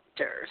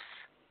protectors.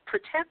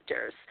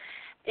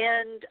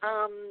 And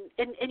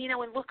you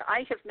know, and look,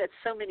 I have met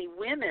so many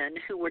women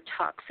who were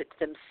toxic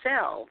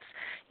themselves.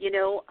 You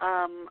know,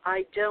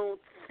 I don't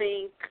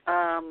think,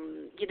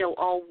 you know,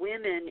 all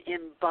women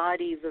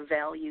embody the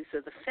values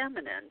of the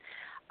feminine.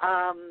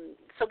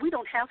 So we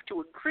don't have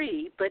to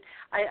agree, but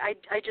I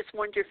just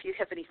wonder if you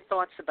have any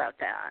thoughts about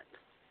that.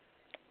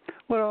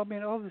 Well, I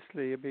mean,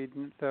 obviously, I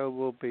mean, there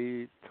will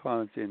be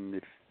times in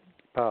the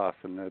past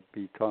and there'll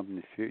be times in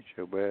the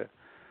future where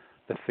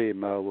the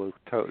female will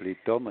totally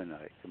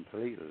dominate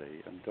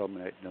completely and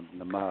dominate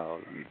the male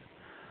and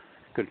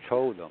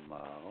control the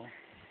male.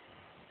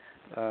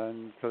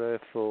 And so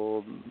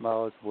therefore,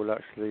 males will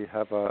actually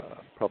have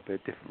probably a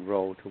different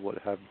role to what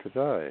they have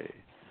today.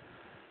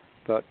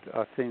 But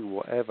I think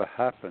whatever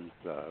happens,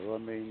 though, I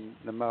mean,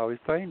 the male is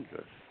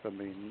dangerous. I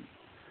mean,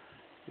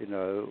 you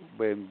know,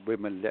 when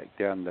women let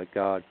down their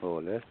guard more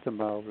or less, the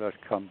male will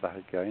just come back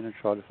again and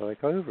try to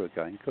take over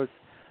again, because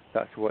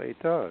that's what it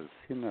does,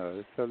 you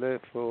know. So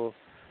therefore,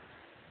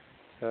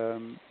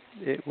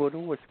 it would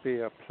always be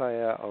a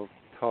play out of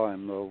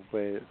times of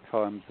where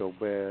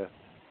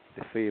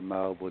the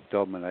female would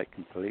dominate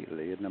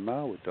completely and the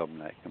male would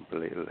dominate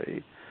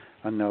completely,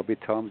 and there'll be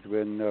times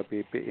when there'll be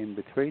a bit in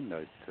between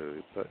those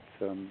two. But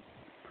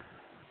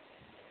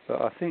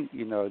I think,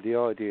 you know, the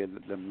idea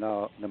that the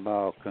male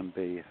can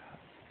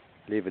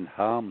live in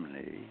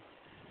harmony,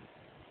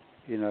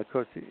 you know,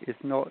 because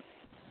it's not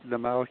the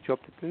male's job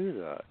to do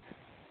that.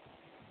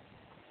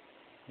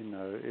 You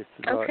know, it's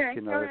like,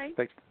 you know,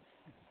 right.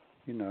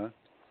 You know,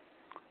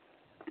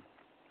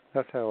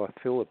 that's how I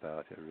feel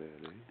about it,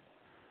 really.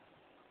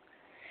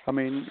 I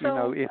mean, so, you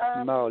know, if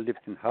the male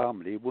lived in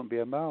harmony, it wouldn't be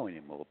a male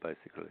anymore,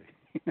 basically.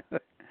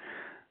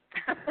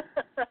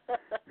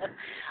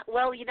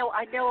 Well, you know,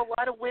 I know a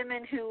lot of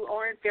women who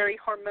aren't very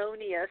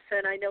harmonious,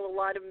 and I know a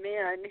lot of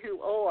men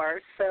who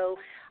are. So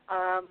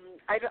I'm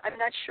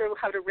not sure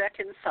how to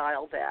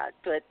reconcile that.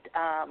 But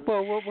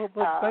well,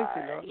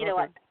 basically, you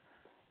know,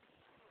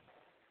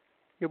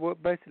 well,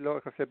 basically,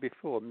 like I said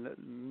before,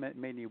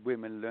 many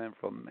women learn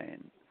from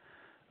men.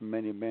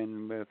 Many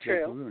men learn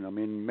from women. I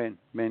mean,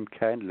 men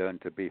can learn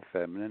to be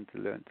feminine,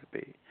 to learn to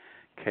be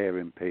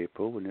caring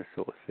people and this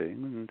sort of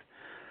thing. And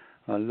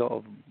a lot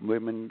of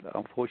women,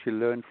 unfortunately,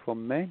 learn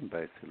from men,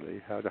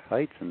 basically, how to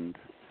hate and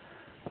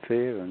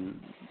fear and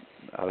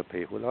other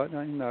people. Like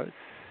that, you know,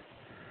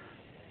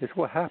 it's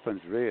what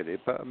happens, really.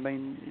 But, I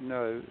mean, you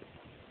know,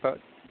 but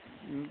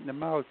the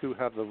males do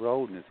have the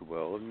role in this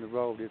world, and the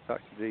role is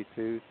actually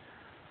to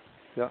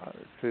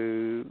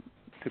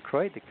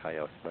create the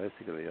chaos,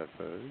 basically, I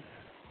suppose.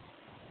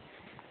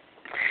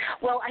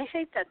 Well, I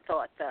hate that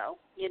thought, though.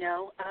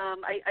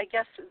 I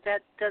guess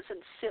that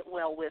doesn't sit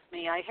well with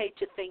me. I hate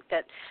to think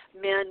that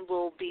men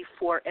will be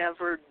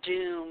forever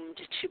doomed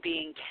to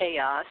being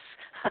chaos.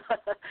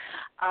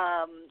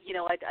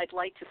 I'd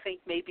like to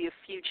think maybe a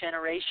few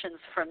generations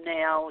from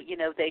now,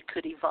 they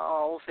could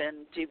evolve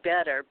and do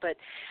better. But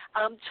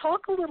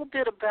talk a little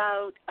bit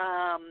about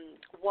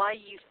why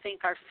you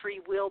think our free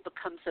will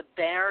becomes a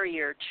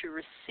barrier to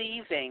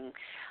receiving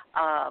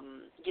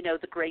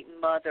the Great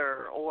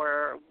Mother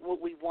or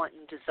what we want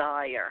and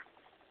desire.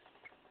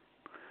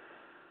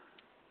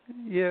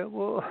 Yeah,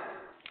 well,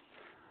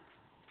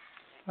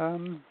 I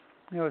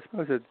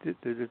suppose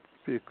it's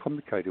a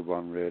complicated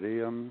one,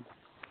 really.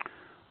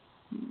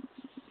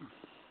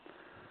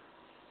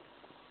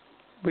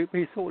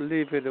 We sort of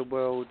live in a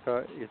world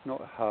that is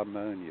not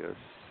harmonious,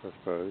 I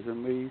suppose,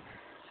 and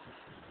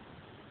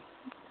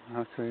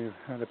I'll tell you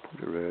how to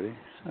put it, really.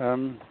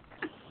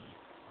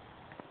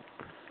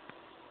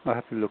 I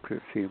have to look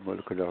at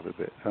it up a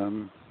bit.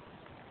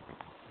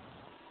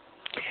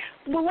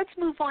 Well, let's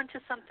move on to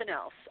something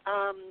else.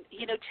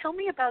 Tell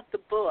me about the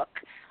book,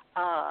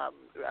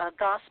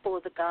 Gospel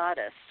of the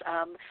Goddess.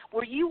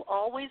 Were you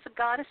always a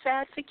goddess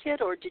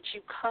advocate, or did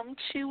you come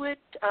to it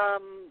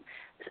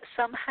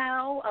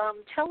somehow?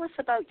 Tell us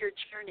about your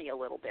journey a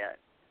little bit.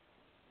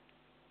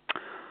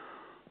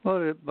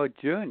 Well, my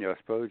journey, I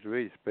suppose,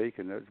 really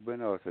speaking, is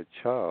when I was a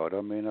child.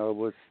 I mean, I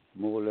was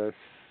more or less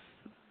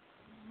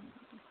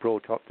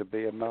brought up to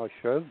be a male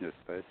chauvinist,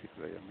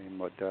 basically. I mean,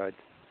 my dad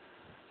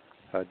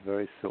had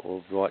very sort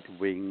of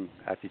right-wing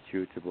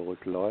attitude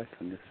towards life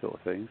and this sort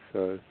of thing.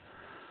 So,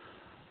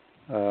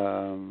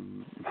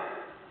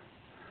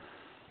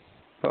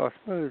 but I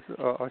suppose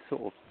I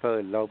sort of fell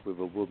in love with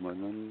a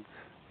woman, and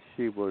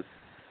she was,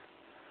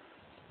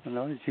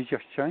 she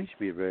just changed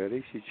me,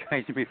 really. She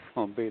changed me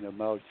from being a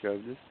male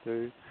chauvinist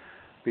to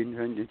being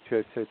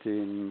interested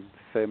in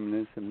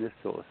feminism and this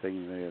sort of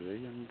thing,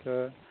 really.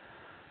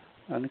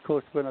 And of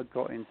course, when I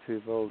got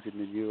involved in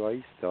the New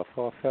Age stuff,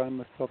 I found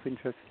myself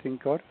interested in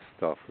God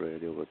stuff,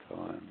 really, all the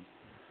time.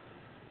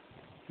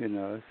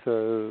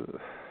 So...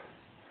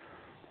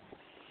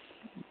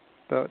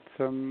 But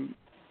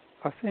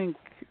I think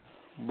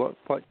what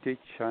did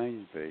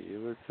change me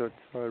was that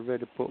I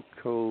read a book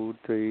called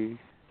I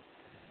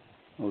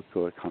can't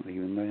think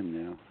of the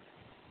name now.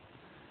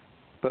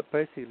 But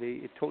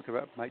basically, it talked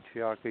about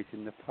matriarchies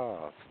in the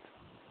past.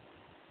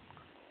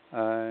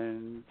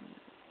 And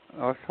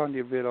I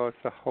suddenly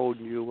realised a whole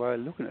new way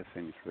of looking at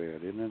things,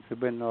 really. And so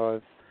when I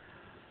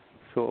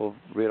sort of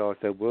realised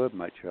there were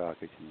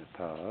matriarchies in the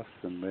past,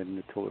 and when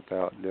they talked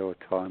about there were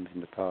times in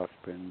the past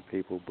when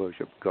people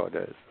worshipped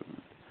goddess,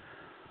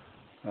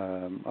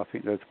 and I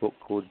think there's a book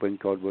called When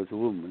God Was a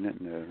Woman,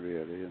 isn't there,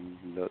 really?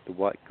 And the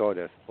White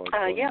Goddess.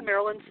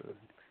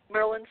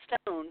 Marilyn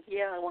Stone.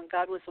 Yeah, When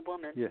God Was a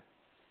Woman. Yeah.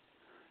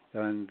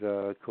 And,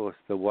 of course,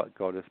 The White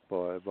Goddess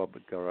by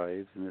Robert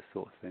Graves and this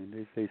sort of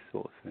thing, these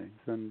sort of things.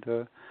 And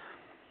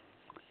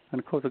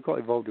of course, I got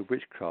involved in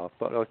witchcraft,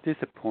 but I was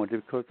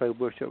disappointed because they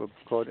worship a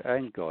god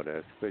and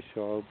goddess, which I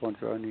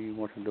only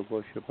wanted to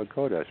worship a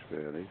goddess,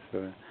 really.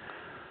 So,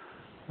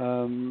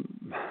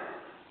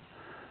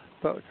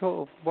 but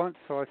sort of once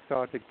I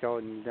started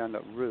going down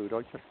that route,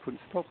 I just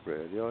couldn't stop,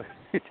 really.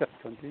 It just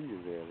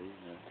continued, really.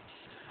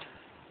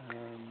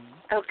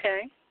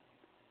 Okay.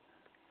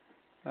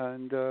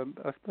 And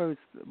I suppose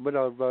when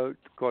I wrote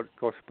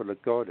Gospel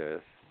of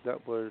Goddess,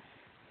 that was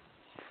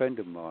a friend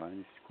of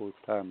mine. She's called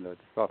Pamela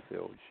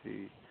Suffield.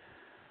 She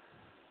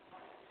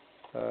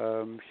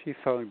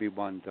phoned me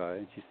one day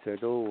and she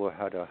said, I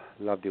had a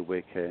lovely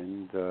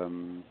weekend.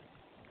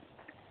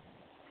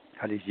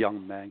 Had this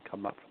young man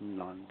come up from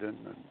London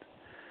and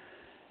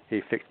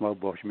he fixed my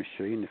washing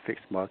machine, he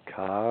fixed my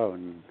car,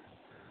 and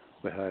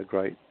we had a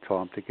great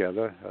time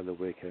together at the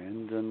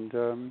weekend. And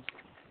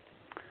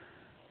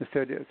I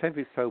said,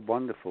 everything's so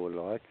wonderful,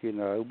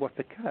 what's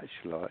the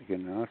catch like,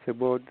 I said,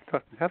 well, it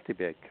doesn't have to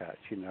be a catch,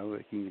 you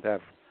can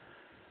have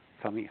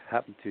something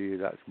happen to you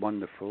that's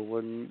wonderful,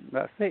 and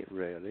that's it,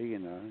 really, She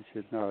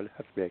said, no, it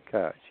has to be a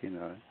catch,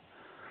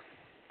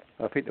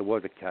 I think there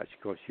was a catch,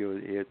 because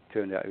it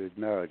turned out he was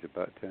married,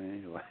 but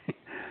anyway,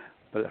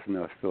 but that's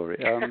another story.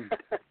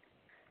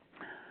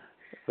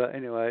 But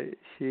anyway,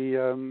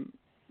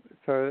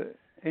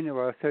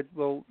 Anyway, I said,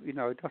 well, it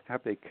doesn't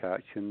have to be a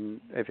catch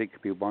and everything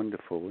could be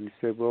wonderful. And he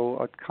said, well,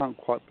 I can't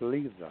quite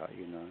believe that,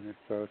 And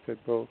so I said,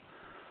 well,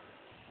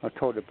 I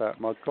told about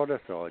my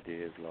goddess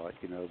ideas,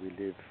 we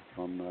live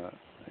from,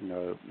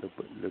 the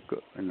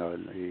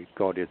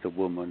God is a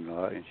woman,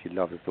 and she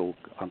loves us all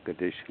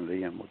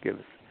unconditionally and will give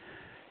us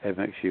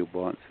everything she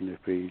wants. And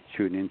if we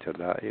tune into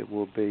that,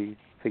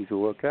 things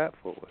will work out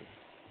for us.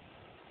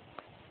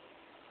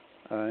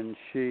 And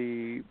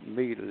she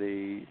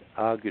immediately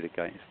argued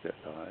against it,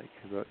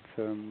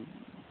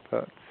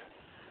 but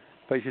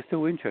she's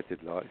still interested,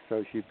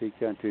 so she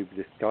began to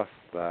discuss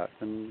that,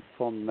 and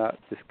from that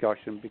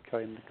discussion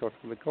became the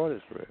Gospel of the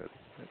Goddess, really.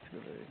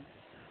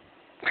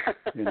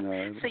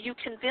 So you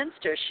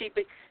convinced her. She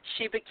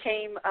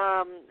became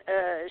a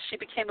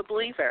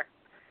believer.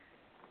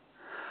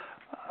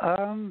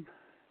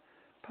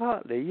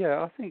 Partly,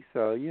 yeah, I think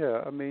so.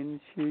 Yeah, I mean,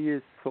 she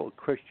is sort of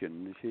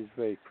Christian. She's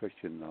very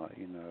Christian-like,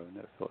 you know, and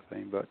that sort of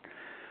thing. But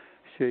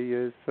she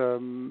is,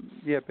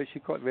 yeah, but she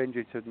got very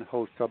interested in the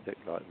whole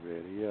subject, like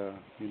really, yeah,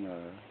 you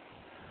know,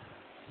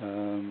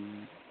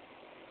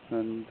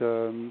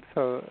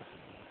 so.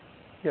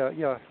 Yeah,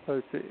 I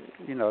suppose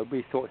you know,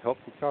 we sort of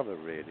helped each other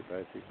really,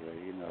 basically,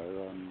 you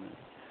know,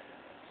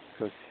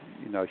 because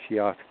you know she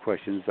asked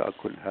questions that I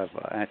couldn't have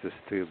answers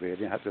to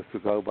really. I had to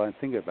go by and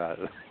think about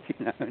it, you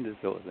know, and this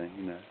sort of thing,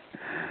 you know.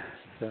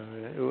 So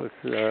it was,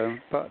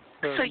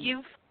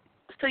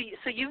 so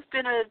you've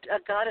been a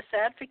goddess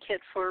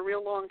advocate for a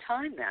real long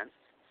time then.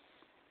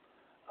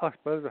 I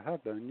suppose I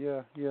have done,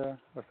 yeah,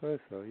 I suppose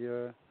so,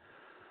 yeah.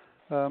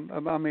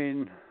 I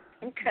mean,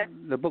 okay.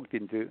 The book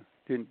didn't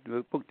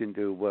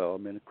do well. I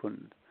mean, I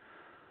couldn't.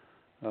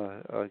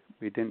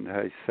 We didn't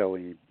sell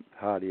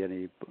hardly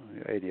any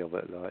of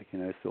it, like, you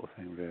know, sort of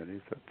thing,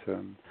 really. But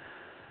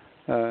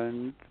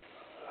and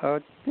I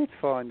did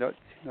find that,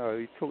 you know,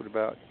 you talked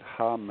about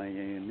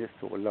harmony and this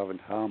sort of love and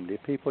harmony.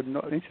 People are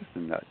not interested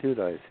in that, do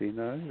they? So, you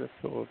know,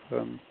 that's sort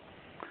of,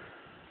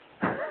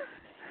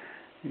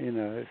 you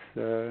know,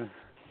 it's.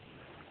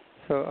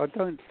 So I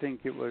don't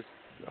think it was.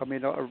 I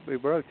mean, we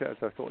wrote it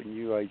as a sort of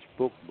New Age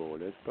book, more or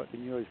less, but the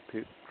New Age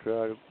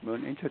people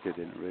weren't interested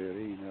in it,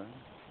 really, you know.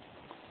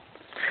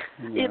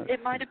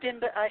 It might have been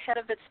ahead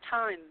of its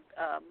time,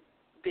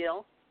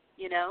 Bill,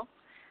 you know.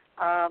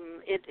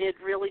 It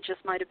really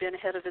just might have been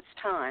ahead of its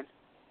time.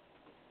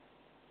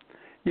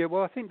 Yeah,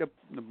 well, I think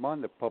one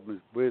of the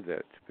problems with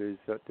it is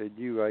that the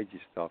New Age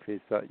stuff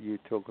is that you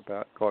talk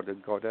about God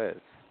and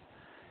Goddess.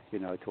 You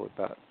know, talk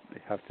about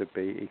it have to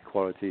be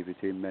equality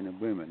between men and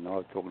women. I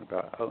was talking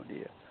about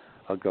only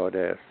a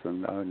goddess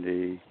and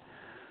only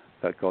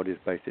that God is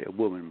basically a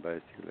woman,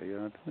 basically.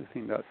 And I don't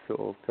think that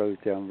sort of goes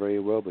down very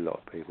well with a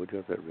lot of people,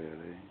 does it,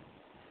 really?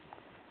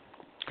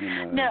 You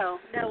know,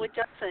 no, it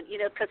doesn't. You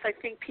know, because I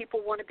think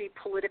people want to be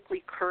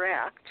politically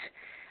correct.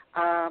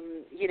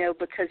 You know,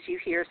 because you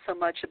hear so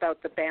much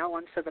about the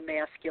balance of the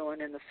masculine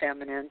and the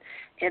feminine,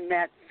 and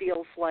that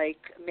feels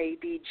like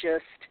maybe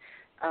just,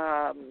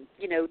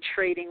 you know,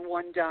 trading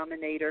one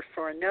dominator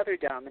for another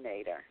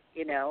dominator.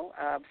 You know,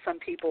 some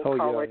people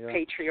call it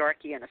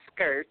patriarchy in a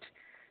skirt.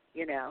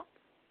 You know.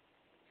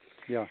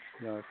 Yeah,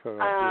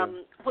 correct.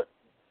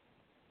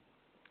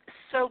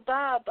 So,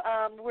 Bob,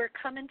 we're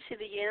coming to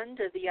the end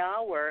of the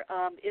hour.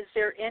 Is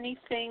there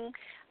anything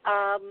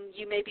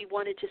you maybe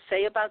wanted to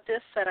say about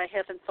this that I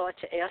haven't thought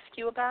to ask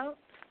you about?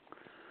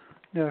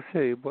 Yeah,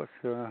 see,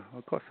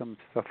 I've got some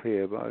stuff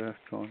here, but I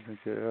just trying to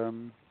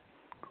think.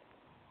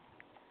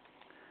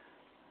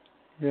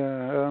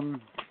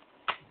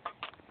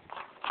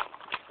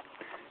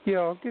 I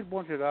did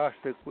wanted to ask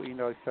that, you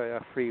know, say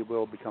our free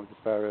will becomes a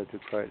barrier to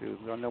creative.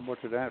 I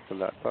wanted to answer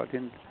that, but I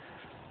didn't.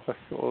 I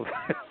sort of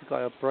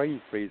got a brain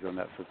freeze on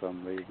that for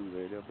some reason,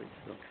 really. I'll be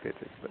sort of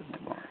bitter, but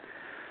never mind.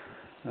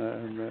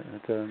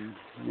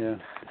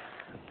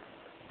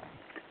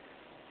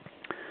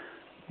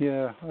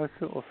 Yeah, I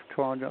sort of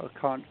I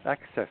can't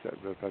access it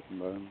at the present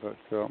moment, but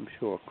I'm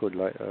sure I could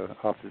later,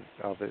 afterwards,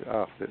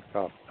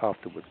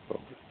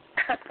 probably.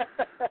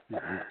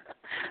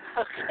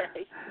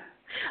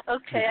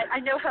 Okay, I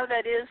know how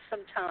that is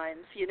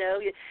sometimes. You know,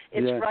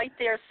 it's right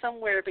there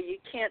somewhere, but you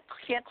can't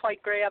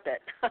quite grab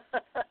it.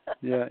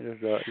 Yeah,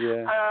 that's right.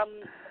 Yeah.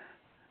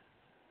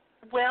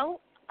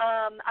 Well,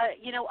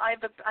 you know,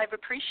 I've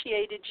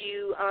appreciated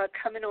you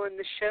coming on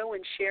the show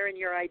and sharing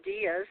your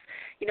ideas.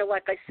 You know,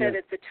 like I said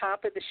at the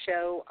top of the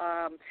show,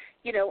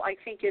 you know, I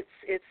think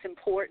it's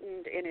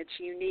important and it's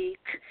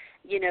unique,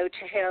 you know,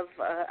 to have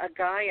a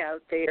guy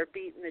out there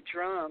beating the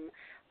drum,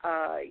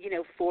 you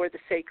know, for the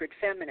sacred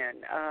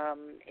feminine.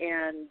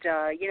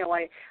 You know,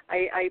 I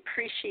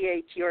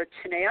appreciate your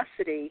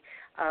tenacity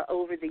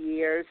over the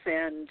years,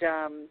 and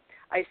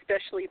I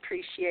especially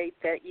appreciate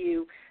that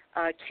you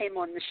came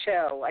on the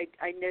show.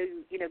 I know,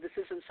 you know, this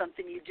isn't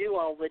something you do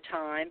all the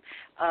time.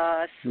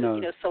 No.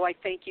 You know, so I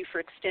thank you for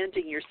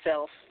extending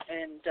yourself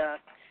and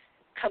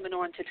coming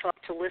on to talk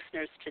to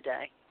listeners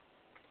today.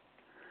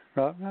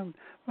 Right.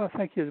 Well,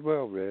 thank you as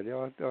well, really.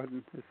 I sort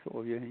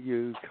of,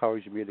 you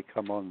encouraged me to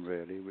come on,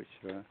 really, which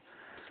I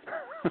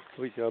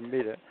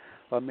admit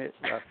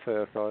at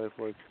first I was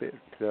a bit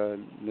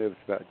nervous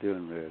about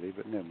doing, really,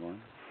 but never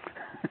mind.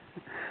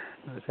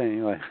 But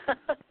anyway.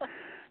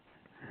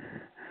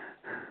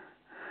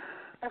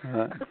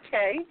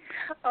 Okay,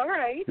 all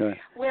right. Yeah.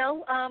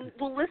 Well,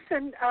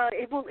 listen.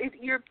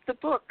 The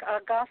book,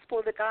 Gospel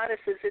of the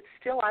Goddesses. It's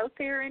still out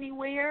there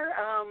anywhere?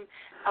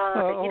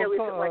 You know, is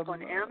it like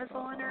on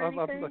Amazon or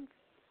anything?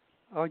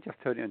 I just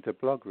turned it into a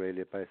blog,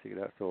 really. Basically,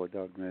 that's all I've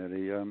done,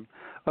 really. I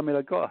mean,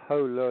 I got a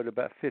whole load,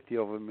 about 50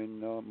 of them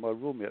in my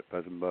room at the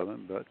present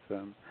moment, but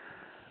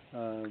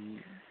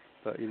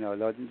you know,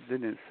 they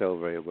didn't sell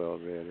very well,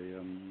 really.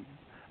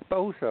 But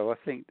also, I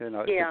think it's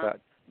about.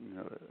 You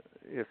know,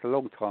 it's a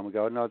long time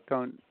ago, and a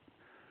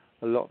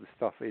lot of the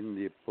stuff in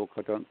the book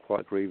I don't quite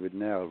agree with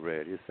now,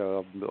 really. So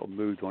I've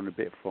moved on a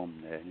bit from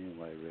there,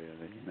 anyway,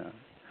 really. You know.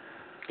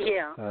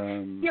 Yeah.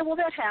 Well,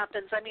 that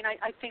happens. I mean,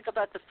 I think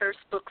about the first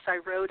books I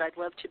wrote. I'd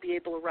love to be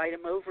able to write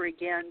them over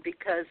again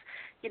because,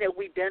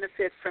 we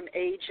benefit from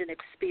age and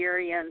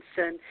experience.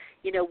 And,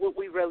 what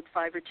we wrote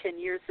 5 or 10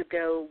 years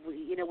ago,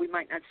 we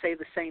might not say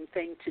the same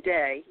thing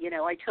today.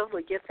 I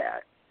totally get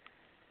that.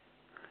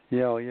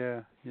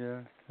 Yeah.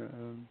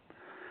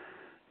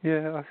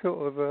 I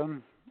sort of,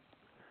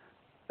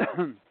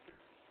 I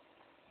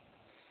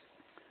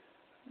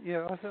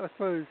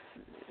suppose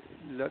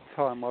that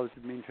time I was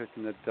interested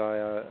in the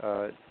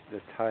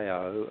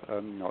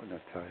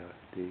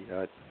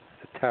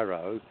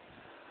tarot,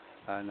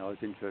 and I was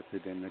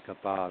interested in the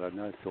Kabbalah and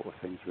those sort of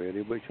things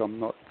really, which I'm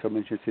not so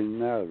interested in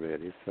now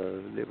really. So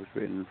it was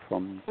written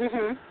from,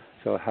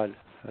 so I had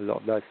a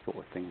lot of those sort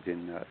of things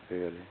in that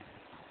really.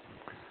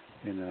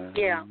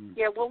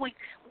 Well,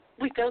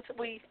 we go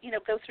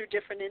through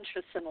different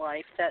interests in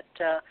life. That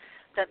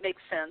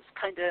makes sense.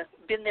 Kind of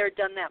been there,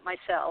 done that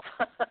myself.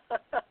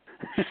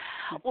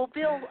 Well,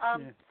 Bill,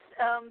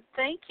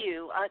 thank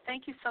you.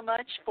 Thank you so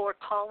much for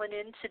calling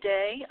in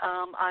today.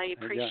 I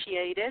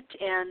appreciate it,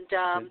 and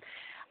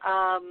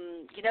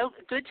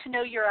good to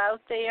know you're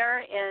out there.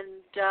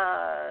 And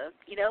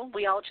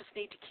we all just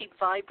need to keep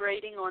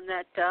vibrating on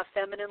that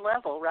feminine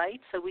level, right?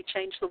 So we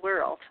change the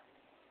world.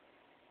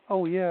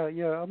 Oh yeah.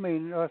 I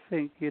mean, I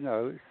think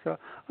I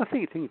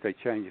think things they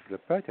change for the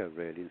better,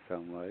 really, in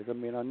some ways. I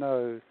mean, I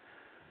know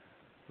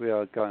we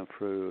are going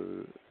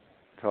through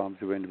times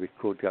when we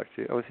could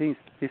actually.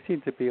 We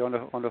seem to be on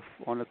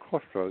a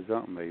crossroads,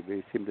 aren't we?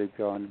 We seem to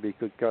we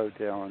could go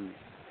down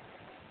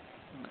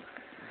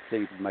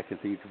things making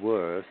things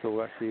worse,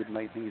 or actually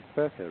make things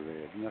better,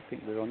 really. And I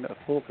think we're on that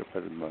fork at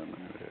the moment,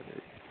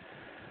 really.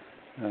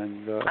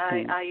 And I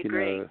think, I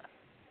agree.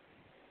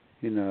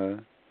 Yeah.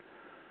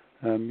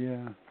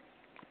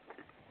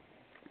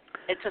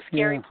 It's a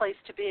scary place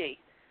to be.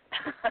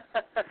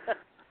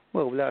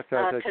 Well, that's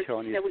as the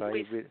Chinese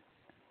say.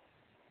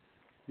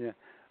 Yeah.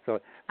 So,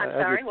 I'm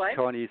sorry, what?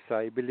 Chinese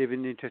say, we live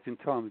in interesting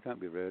times, don't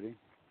we, really?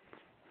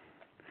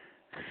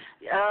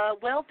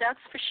 Well, that's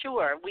for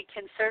sure. We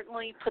can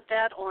certainly put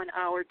that on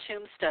our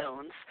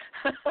tombstones.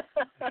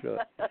 Sure.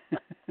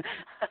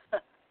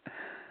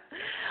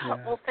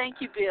 Well,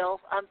 thank you,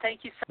 Bill.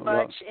 Thank you so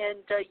much,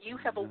 and you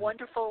have a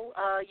wonderful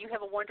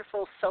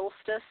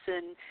solstice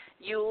and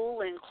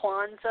Yule and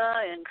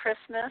Kwanzaa and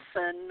Christmas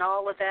and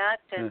all of that.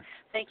 And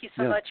thank you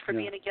so much for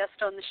being a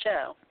guest on the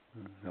show.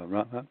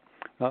 Right.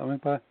 Bye.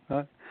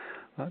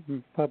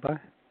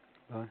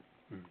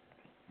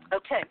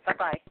 Okay.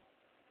 Bye.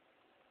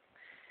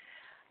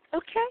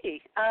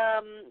 Okay.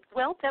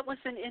 Well, that was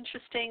an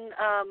interesting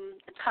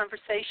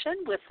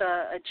conversation with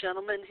a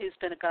gentleman who's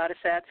been a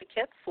goddess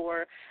advocate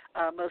for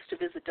most of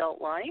his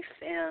adult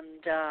life,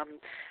 and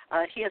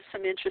he has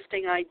some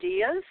interesting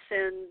ideas,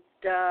 and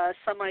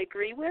some I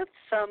agree with,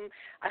 some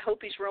I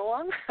hope he's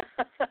wrong.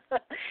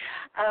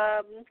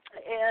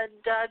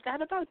 And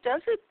that about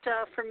does it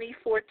for me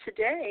for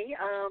today.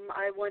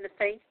 I want to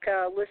thank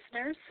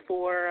listeners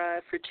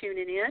for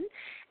tuning in.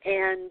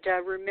 And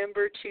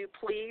remember to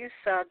please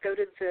go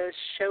to the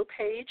show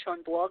page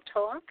on Blog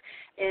Talk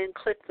and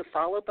click the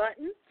follow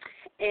button.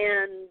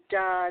 And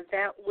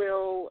that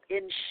will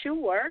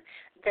ensure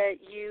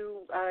that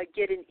you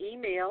get an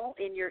email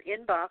in your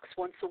inbox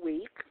once a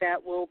week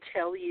that will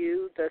tell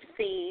you the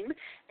theme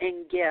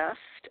and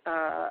guest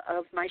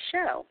of my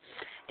show.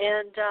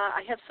 And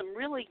I have some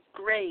really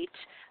great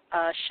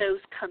shows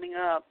coming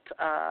up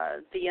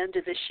the end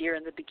of this year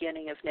and the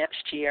beginning of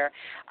next year.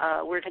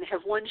 We're going to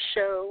have one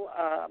show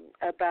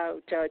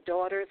about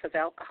daughters of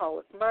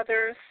alcoholic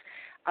mothers.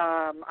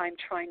 I'm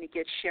trying to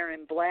get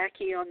Sharon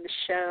Blackie on the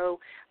show.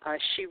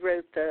 She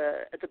wrote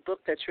the book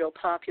that's real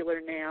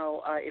popular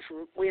now, If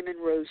Women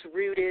Rose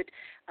Rooted.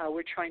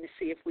 We're trying to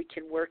see if we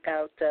can work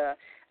out the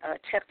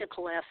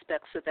technical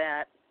aspects of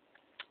that.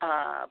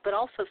 But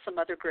also some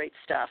other great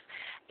stuff.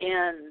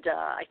 And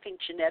I think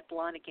Jeanette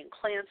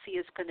Blonigan-Clancy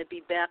is going to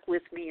be back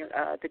with me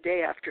the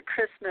day after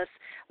Christmas.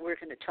 We're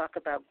going to talk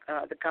about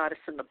the goddess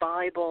in the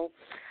Bible.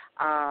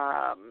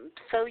 And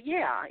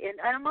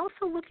I'm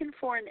also looking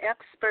for an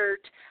expert.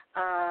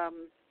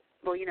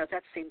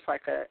 That seems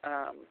like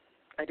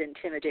an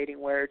intimidating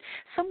word.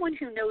 Someone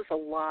who knows a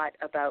lot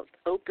about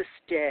Opus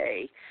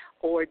Dei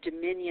or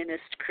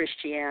Dominionist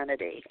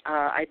Christianity.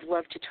 I'd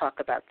love to talk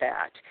about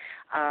that.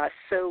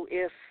 So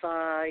if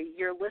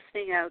you're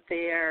listening out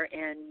there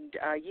and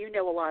you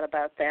know a lot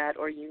about that,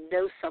 or you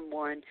know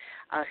someone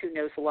who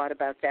knows a lot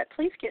about that,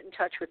 please get in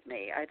touch with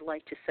me. I'd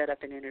like to set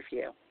up an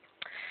interview.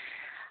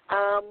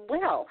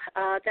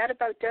 That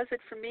about does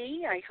it for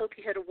me. I hope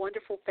you had a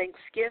wonderful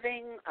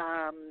Thanksgiving.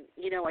 I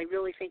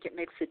really think it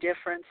makes a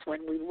difference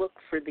when we look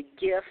for the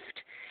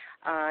gift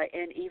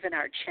and even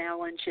our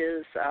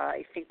challenges.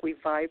 I think we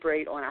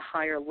vibrate on a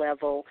higher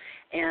level.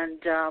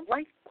 And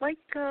like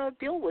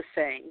Bill was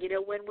saying,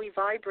 when we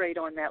vibrate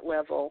on that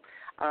level,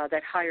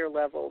 that higher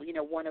level,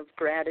 one of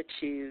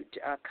gratitude,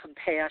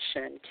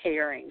 compassion,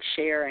 caring,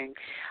 sharing,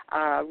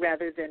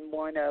 rather than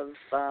one of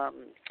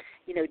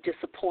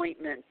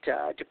disappointment,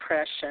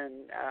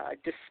 depression,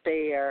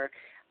 despair,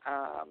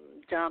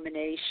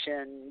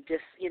 domination,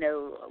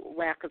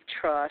 lack of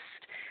trust.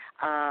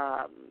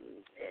 I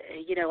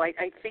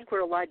think we're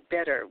a lot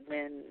better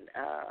when,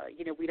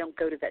 we don't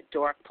go to that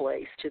dark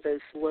place, to those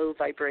low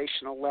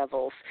vibrational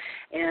levels.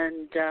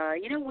 And,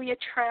 we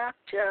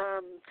attract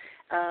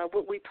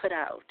what we put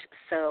out.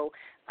 So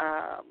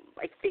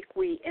I think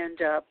we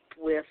end up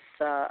with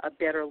a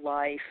better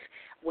life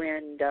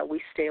when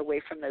we stay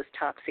away from those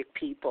toxic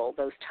people,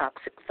 those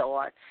toxic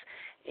thoughts,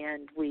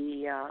 and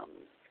we, and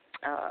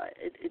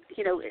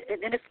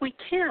if we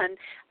can,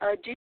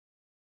 do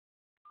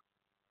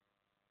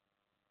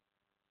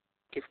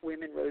if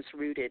women rose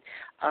rooted,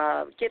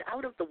 get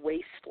out of the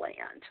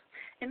wasteland.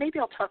 And maybe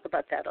I'll talk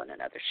about that on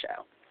another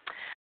show.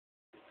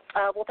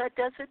 Well, that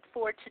does it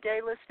for today,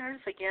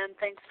 listeners. Again,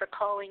 thanks for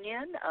calling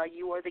in.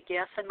 You are the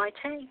gas in my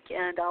tank,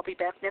 and I'll be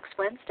back next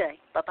Wednesday.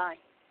 Bye-bye.